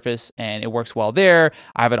and the Surface, and it works well there.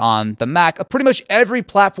 I have it on the Mac. Pretty much every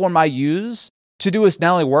platform I use, Todoist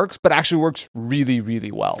not only works, but actually works really,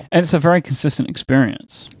 really well. And it's a very consistent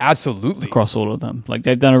experience. Absolutely. Across all of them. Like,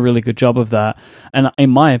 they've done a really good job of that. And in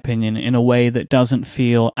my opinion, in a way that doesn't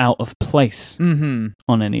feel out of place on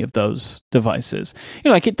any of those devices. You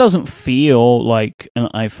know, like, it doesn't feel like an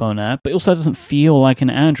iPhone app, but it also doesn't feel like an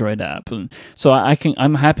Android app. And so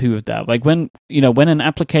I'm happy with that. Like, when an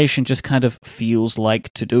application just kind of feels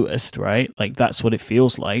like Todoist, right? Like, that's what it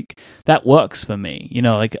feels like. That works for me. You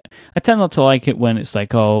know, like, I tend not to like it when it's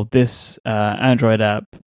like, oh, this Android app,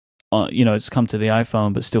 it's come to the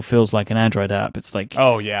iPhone but still feels like an Android app. It's like,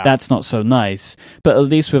 oh yeah, that's not so nice. But at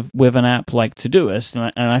least with an app like Todoist,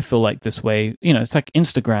 and I feel like this way, it's like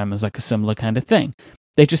Instagram is like a similar kind of thing.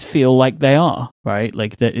 They just feel like they are, right?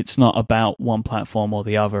 Like, that it's not about one platform or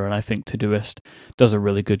the other, and I think Todoist does a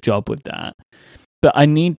really good job with that. But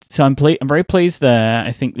I'm very pleased there.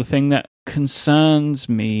 I think the thing that concerns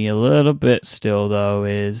me a little bit still, though,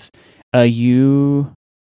 is, Are you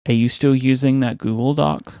still using that Google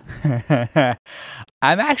Doc?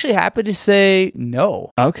 I'm actually happy to say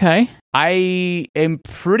no. Okay. I am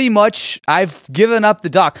pretty much, I've given up the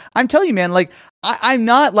doc. I'm telling you, man, like, I'm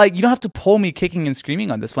not like, you don't have to pull me kicking and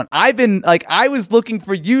screaming on this one. I've been like, I was looking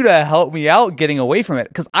for you to help me out getting away from it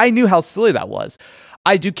because I knew how silly that was.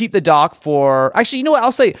 I do keep the dock for, actually, you know what,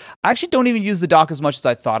 I'll say, I actually don't even use the dock as much as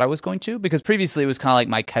I thought I was going to, because previously it was kind of like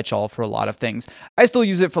my catch-all for a lot of things. I still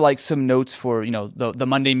use it for like some notes for, the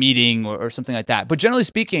Monday meeting or something like that. But generally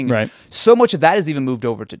speaking, right, so much of that has even moved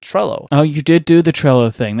over to Trello. Oh, you did do the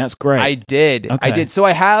Trello thing. That's great. I did. Okay. I did. So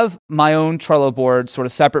I have my own Trello board sort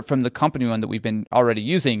of separate from the company one that we've been already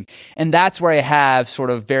using. And that's where I have sort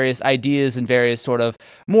of various ideas and various sort of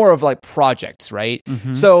more of like projects, right?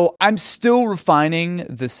 Mm-hmm. So I'm still refining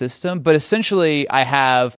the system, but essentially I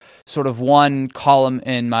have sort of one column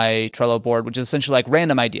in my Trello board, which is essentially like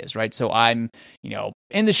random ideas, right? So I'm,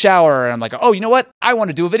 in the shower and I'm like, oh, you know what? I want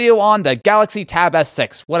to do a video on the Galaxy Tab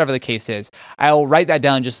S6, whatever the case is. I'll write that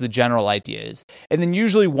down, just the general ideas. And then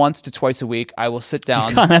usually once to twice a week, I will sit down.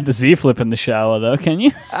 You can't have the Z Flip in the shower though, can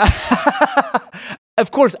you?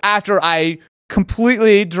 Of course, after I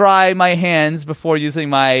completely dry my hands before using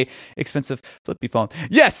my expensive flippy phone.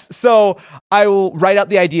 Yes, so I will write out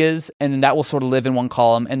the ideas, and then that will sort of live in one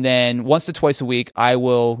column. And then once to twice a week, I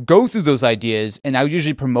will go through those ideas, and I would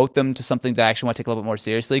usually promote them to something that I actually want to take a little bit more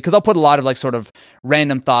seriously, because I'll put a lot of like sort of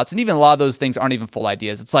random thoughts, and even a lot of those things aren't even full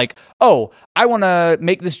ideas. It's like, oh, I want to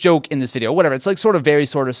make this joke in this video, whatever. It's like sort of very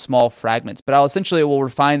sort of small fragments, but I'll essentially will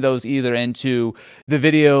refine those either into the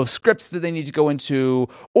video scripts that they need to go into,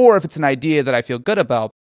 or if it's an idea that I feel good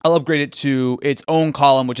about, I'll upgrade it to its own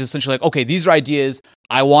column, which is essentially like, okay, these are ideas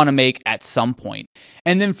I want to make at some point.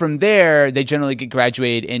 And then from there, they generally get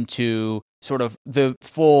graduated into sort of the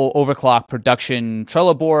full overclock production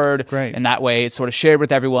Trello board. Great. And that way it's sort of shared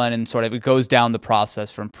with everyone, and sort of it goes down the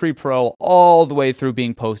process from pre-pro all the way through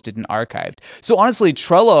being posted and archived. So honestly,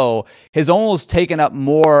 Trello has almost taken up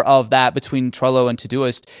more of that between Trello and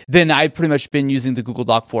Todoist than I've pretty much been using the Google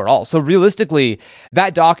Doc for at all. So realistically,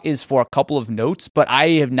 that doc is for a couple of notes, but I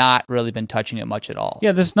have not really been touching it much at all.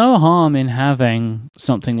 Yeah, there's no harm in having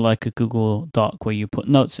something like a Google Doc where you put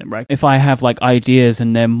notes in, right? If I have like ideas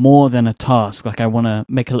and they're more than a task, like I want to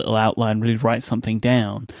make a little outline, really write something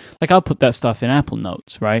down, like I'll put that stuff in Apple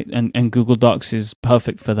Notes, right? And Google Docs is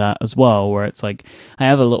perfect for that as well, where it's like I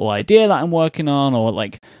have a little idea that I'm working on, or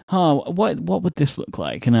like, what would this look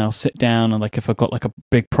like? And I'll sit down and like if I've got like a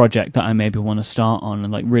big project that I maybe want to start on,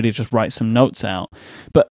 and like really just write some notes out.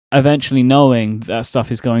 But eventually knowing that stuff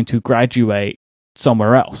is going to graduate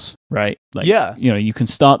somewhere else, right? Like, yeah, you can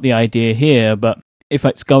start the idea here, but if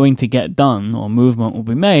it's going to get done or movement will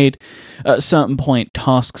be made, at a certain point,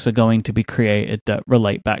 tasks are going to be created that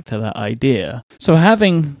relate back to that idea. So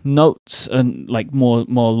having notes and like more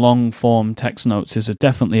long form text notes is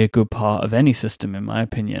definitely a good part of any system, in my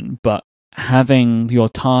opinion. But having your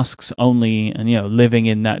tasks only and living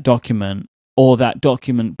in that document, or that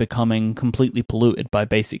document becoming completely polluted by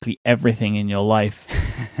basically everything in your life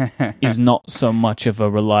is not so much of a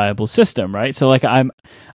reliable system, right? So like I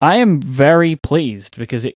am very pleased,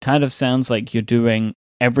 because it kind of sounds like you're doing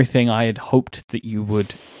everything I had hoped that you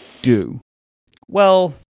would do.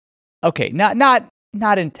 Well, okay, not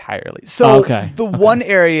entirely. So the one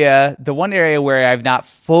area where I've not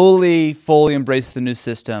fully embraced the new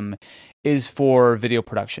system is for video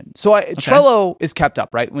production. So Trello is kept up,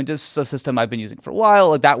 right? When this is a system I've been using for a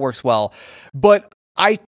while, that works well. But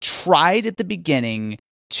I tried at the beginning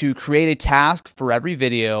to create a task for every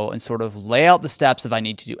video and sort of lay out the steps if I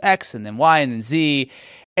need to do X and then Y and then Z.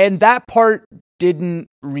 And that part didn't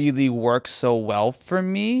really work so well for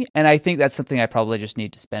me. And I think that's something I probably just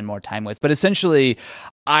need to spend more time with. But essentially,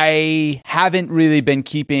 I haven't really been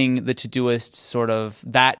keeping the Todoist sort of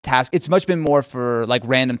that task. It's much been more for like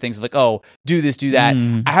random things like, oh, do this, do that.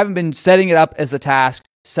 I haven't been setting it up as a task,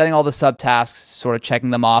 setting all the subtasks, sort of checking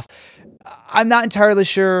them off. I'm not entirely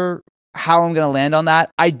sure how I'm going to land on that.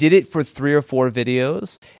 I did it for 3 or 4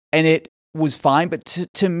 videos and it was fine, but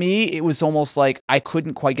to me, it was almost like I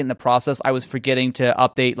couldn't quite get in the process. I was forgetting to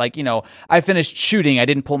update, like, I finished shooting. I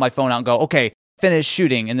didn't pull my phone out and go, okay, finish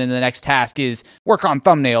shooting. And then the next task is work on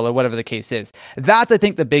thumbnail or whatever the case is. That's, I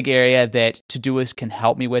think, the big area that Todoist can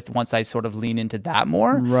help me with once I sort of lean into that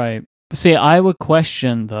more. Right. See, I would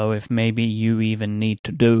question, though, if maybe you even need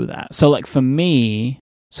to do that. So, like, for me,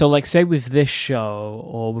 say with this show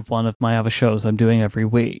or with one of my other shows I'm doing every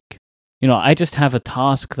week, I just have a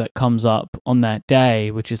task that comes up on that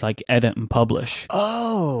day, which is like edit and publish.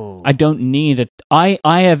 Oh. I don't need it. I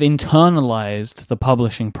have internalized the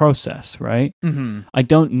publishing process, right? Mm-hmm. I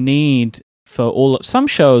don't need for some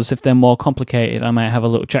shows, if they're more complicated, I might have a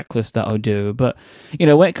little checklist that I'll do. But,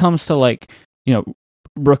 when it comes to like,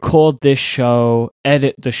 record this show,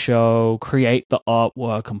 edit the show, create the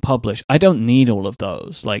artwork and publish, I don't need all of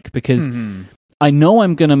those, like, because I know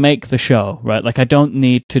I'm going to make the show, right? Like, I don't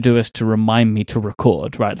need Todoist to remind me to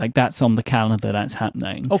record, right? Like, that's on the calendar, that's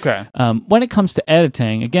happening. Okay. When it comes to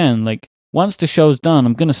editing, again, like, once the show's done,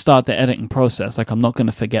 I'm going to start the editing process. Like, I'm not going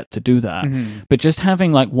to forget to do that. But just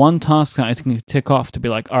having, like, one task that I can tick off to be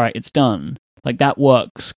like, all right, it's done. Like, that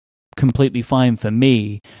works completely fine for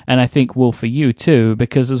me. And I think will for you, too,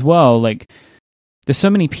 because as well, like, there's so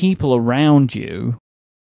many people around you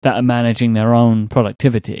that are managing their own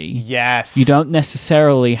productivity. Yes. You don't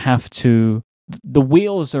necessarily have to... The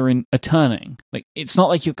wheels are turning. Like, it's not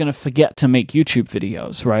like you're going to forget to make YouTube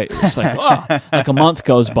videos, right? It's like, like a month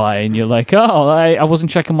goes by and you're like, I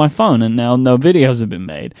wasn't checking my phone and now no videos have been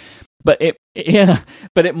made. But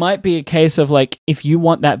it might be a case of like, if you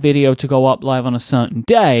want that video to go up live on a certain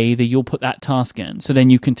day, that you'll put that task in. So then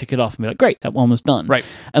you can tick it off and be like, great, that one was done. Right.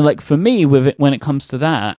 And like for me, with it, when it comes to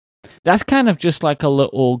that, that's kind of just like a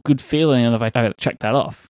little good feeling of like, I gotta check that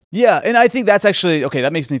off. Yeah, and I think that's actually, okay,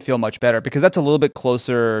 that makes me feel much better because that's a little bit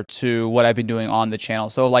closer to what I've been doing on the channel.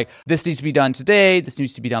 So like, this needs to be done today, this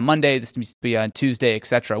needs to be done Monday, this needs to be on Tuesday,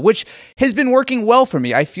 etc., which has been working well for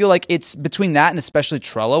me. I feel like it's between that and especially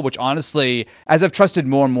Trello, which honestly, as I've trusted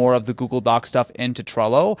more and more of the Google Doc stuff into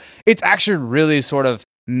Trello, it's actually really sort of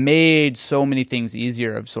made so many things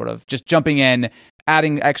easier of sort of just jumping in,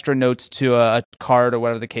 adding extra notes to a card or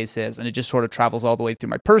whatever the case is, and it just sort of travels all the way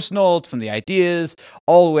through my personal, from the ideas,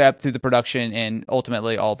 all the way up through the production, and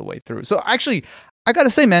ultimately all the way through. So actually, I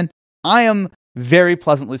gotta say, man, I am very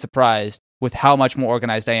pleasantly surprised with how much more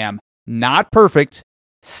organized I am. Not perfect,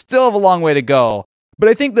 still have a long way to go, but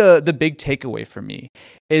I think the big takeaway for me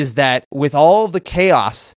is that with all of the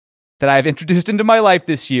chaos that I've introduced into my life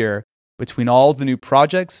this year, between all the new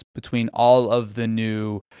projects, between all of the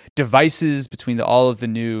new devices, between all of the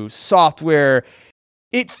new software,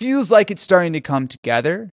 it feels like it's starting to come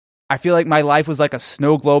together. I feel like my life was like a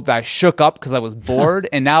snow globe that I shook up because I was bored,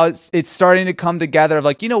 and now it's starting to come together of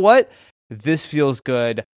like, you know what? This feels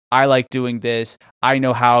good. I like doing this. I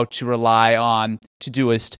know how to rely on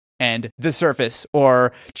Todoist and the Surface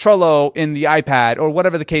or Trello in the iPad or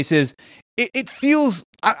whatever the case is. It feels...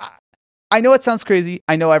 I know it sounds crazy.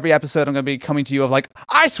 I know every episode I'm going to be coming to you of like,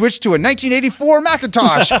 I switched to a 1984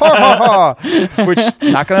 Macintosh, which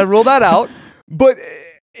not going to rule that out. But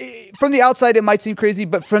from the outside, it might seem crazy.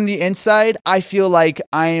 But from the inside, I feel like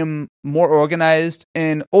I am more organized.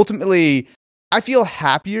 And ultimately, I feel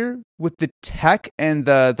happier with the tech and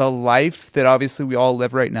the life that obviously we all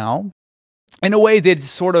live right now in a way that's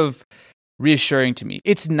sort of reassuring to me.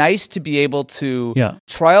 It's nice to be able to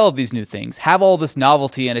try all of these new things, have all this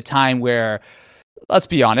novelty in a time where, let's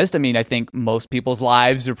be honest, I mean, I think most people's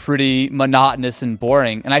lives are pretty monotonous and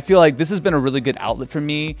boring. And I feel like this has been a really good outlet for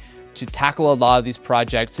me to tackle a lot of these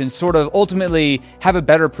projects and sort of ultimately have a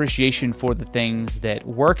better appreciation for the things that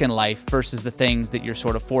work in life versus the things that you're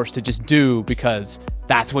sort of forced to just do because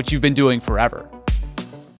that's what you've been doing forever.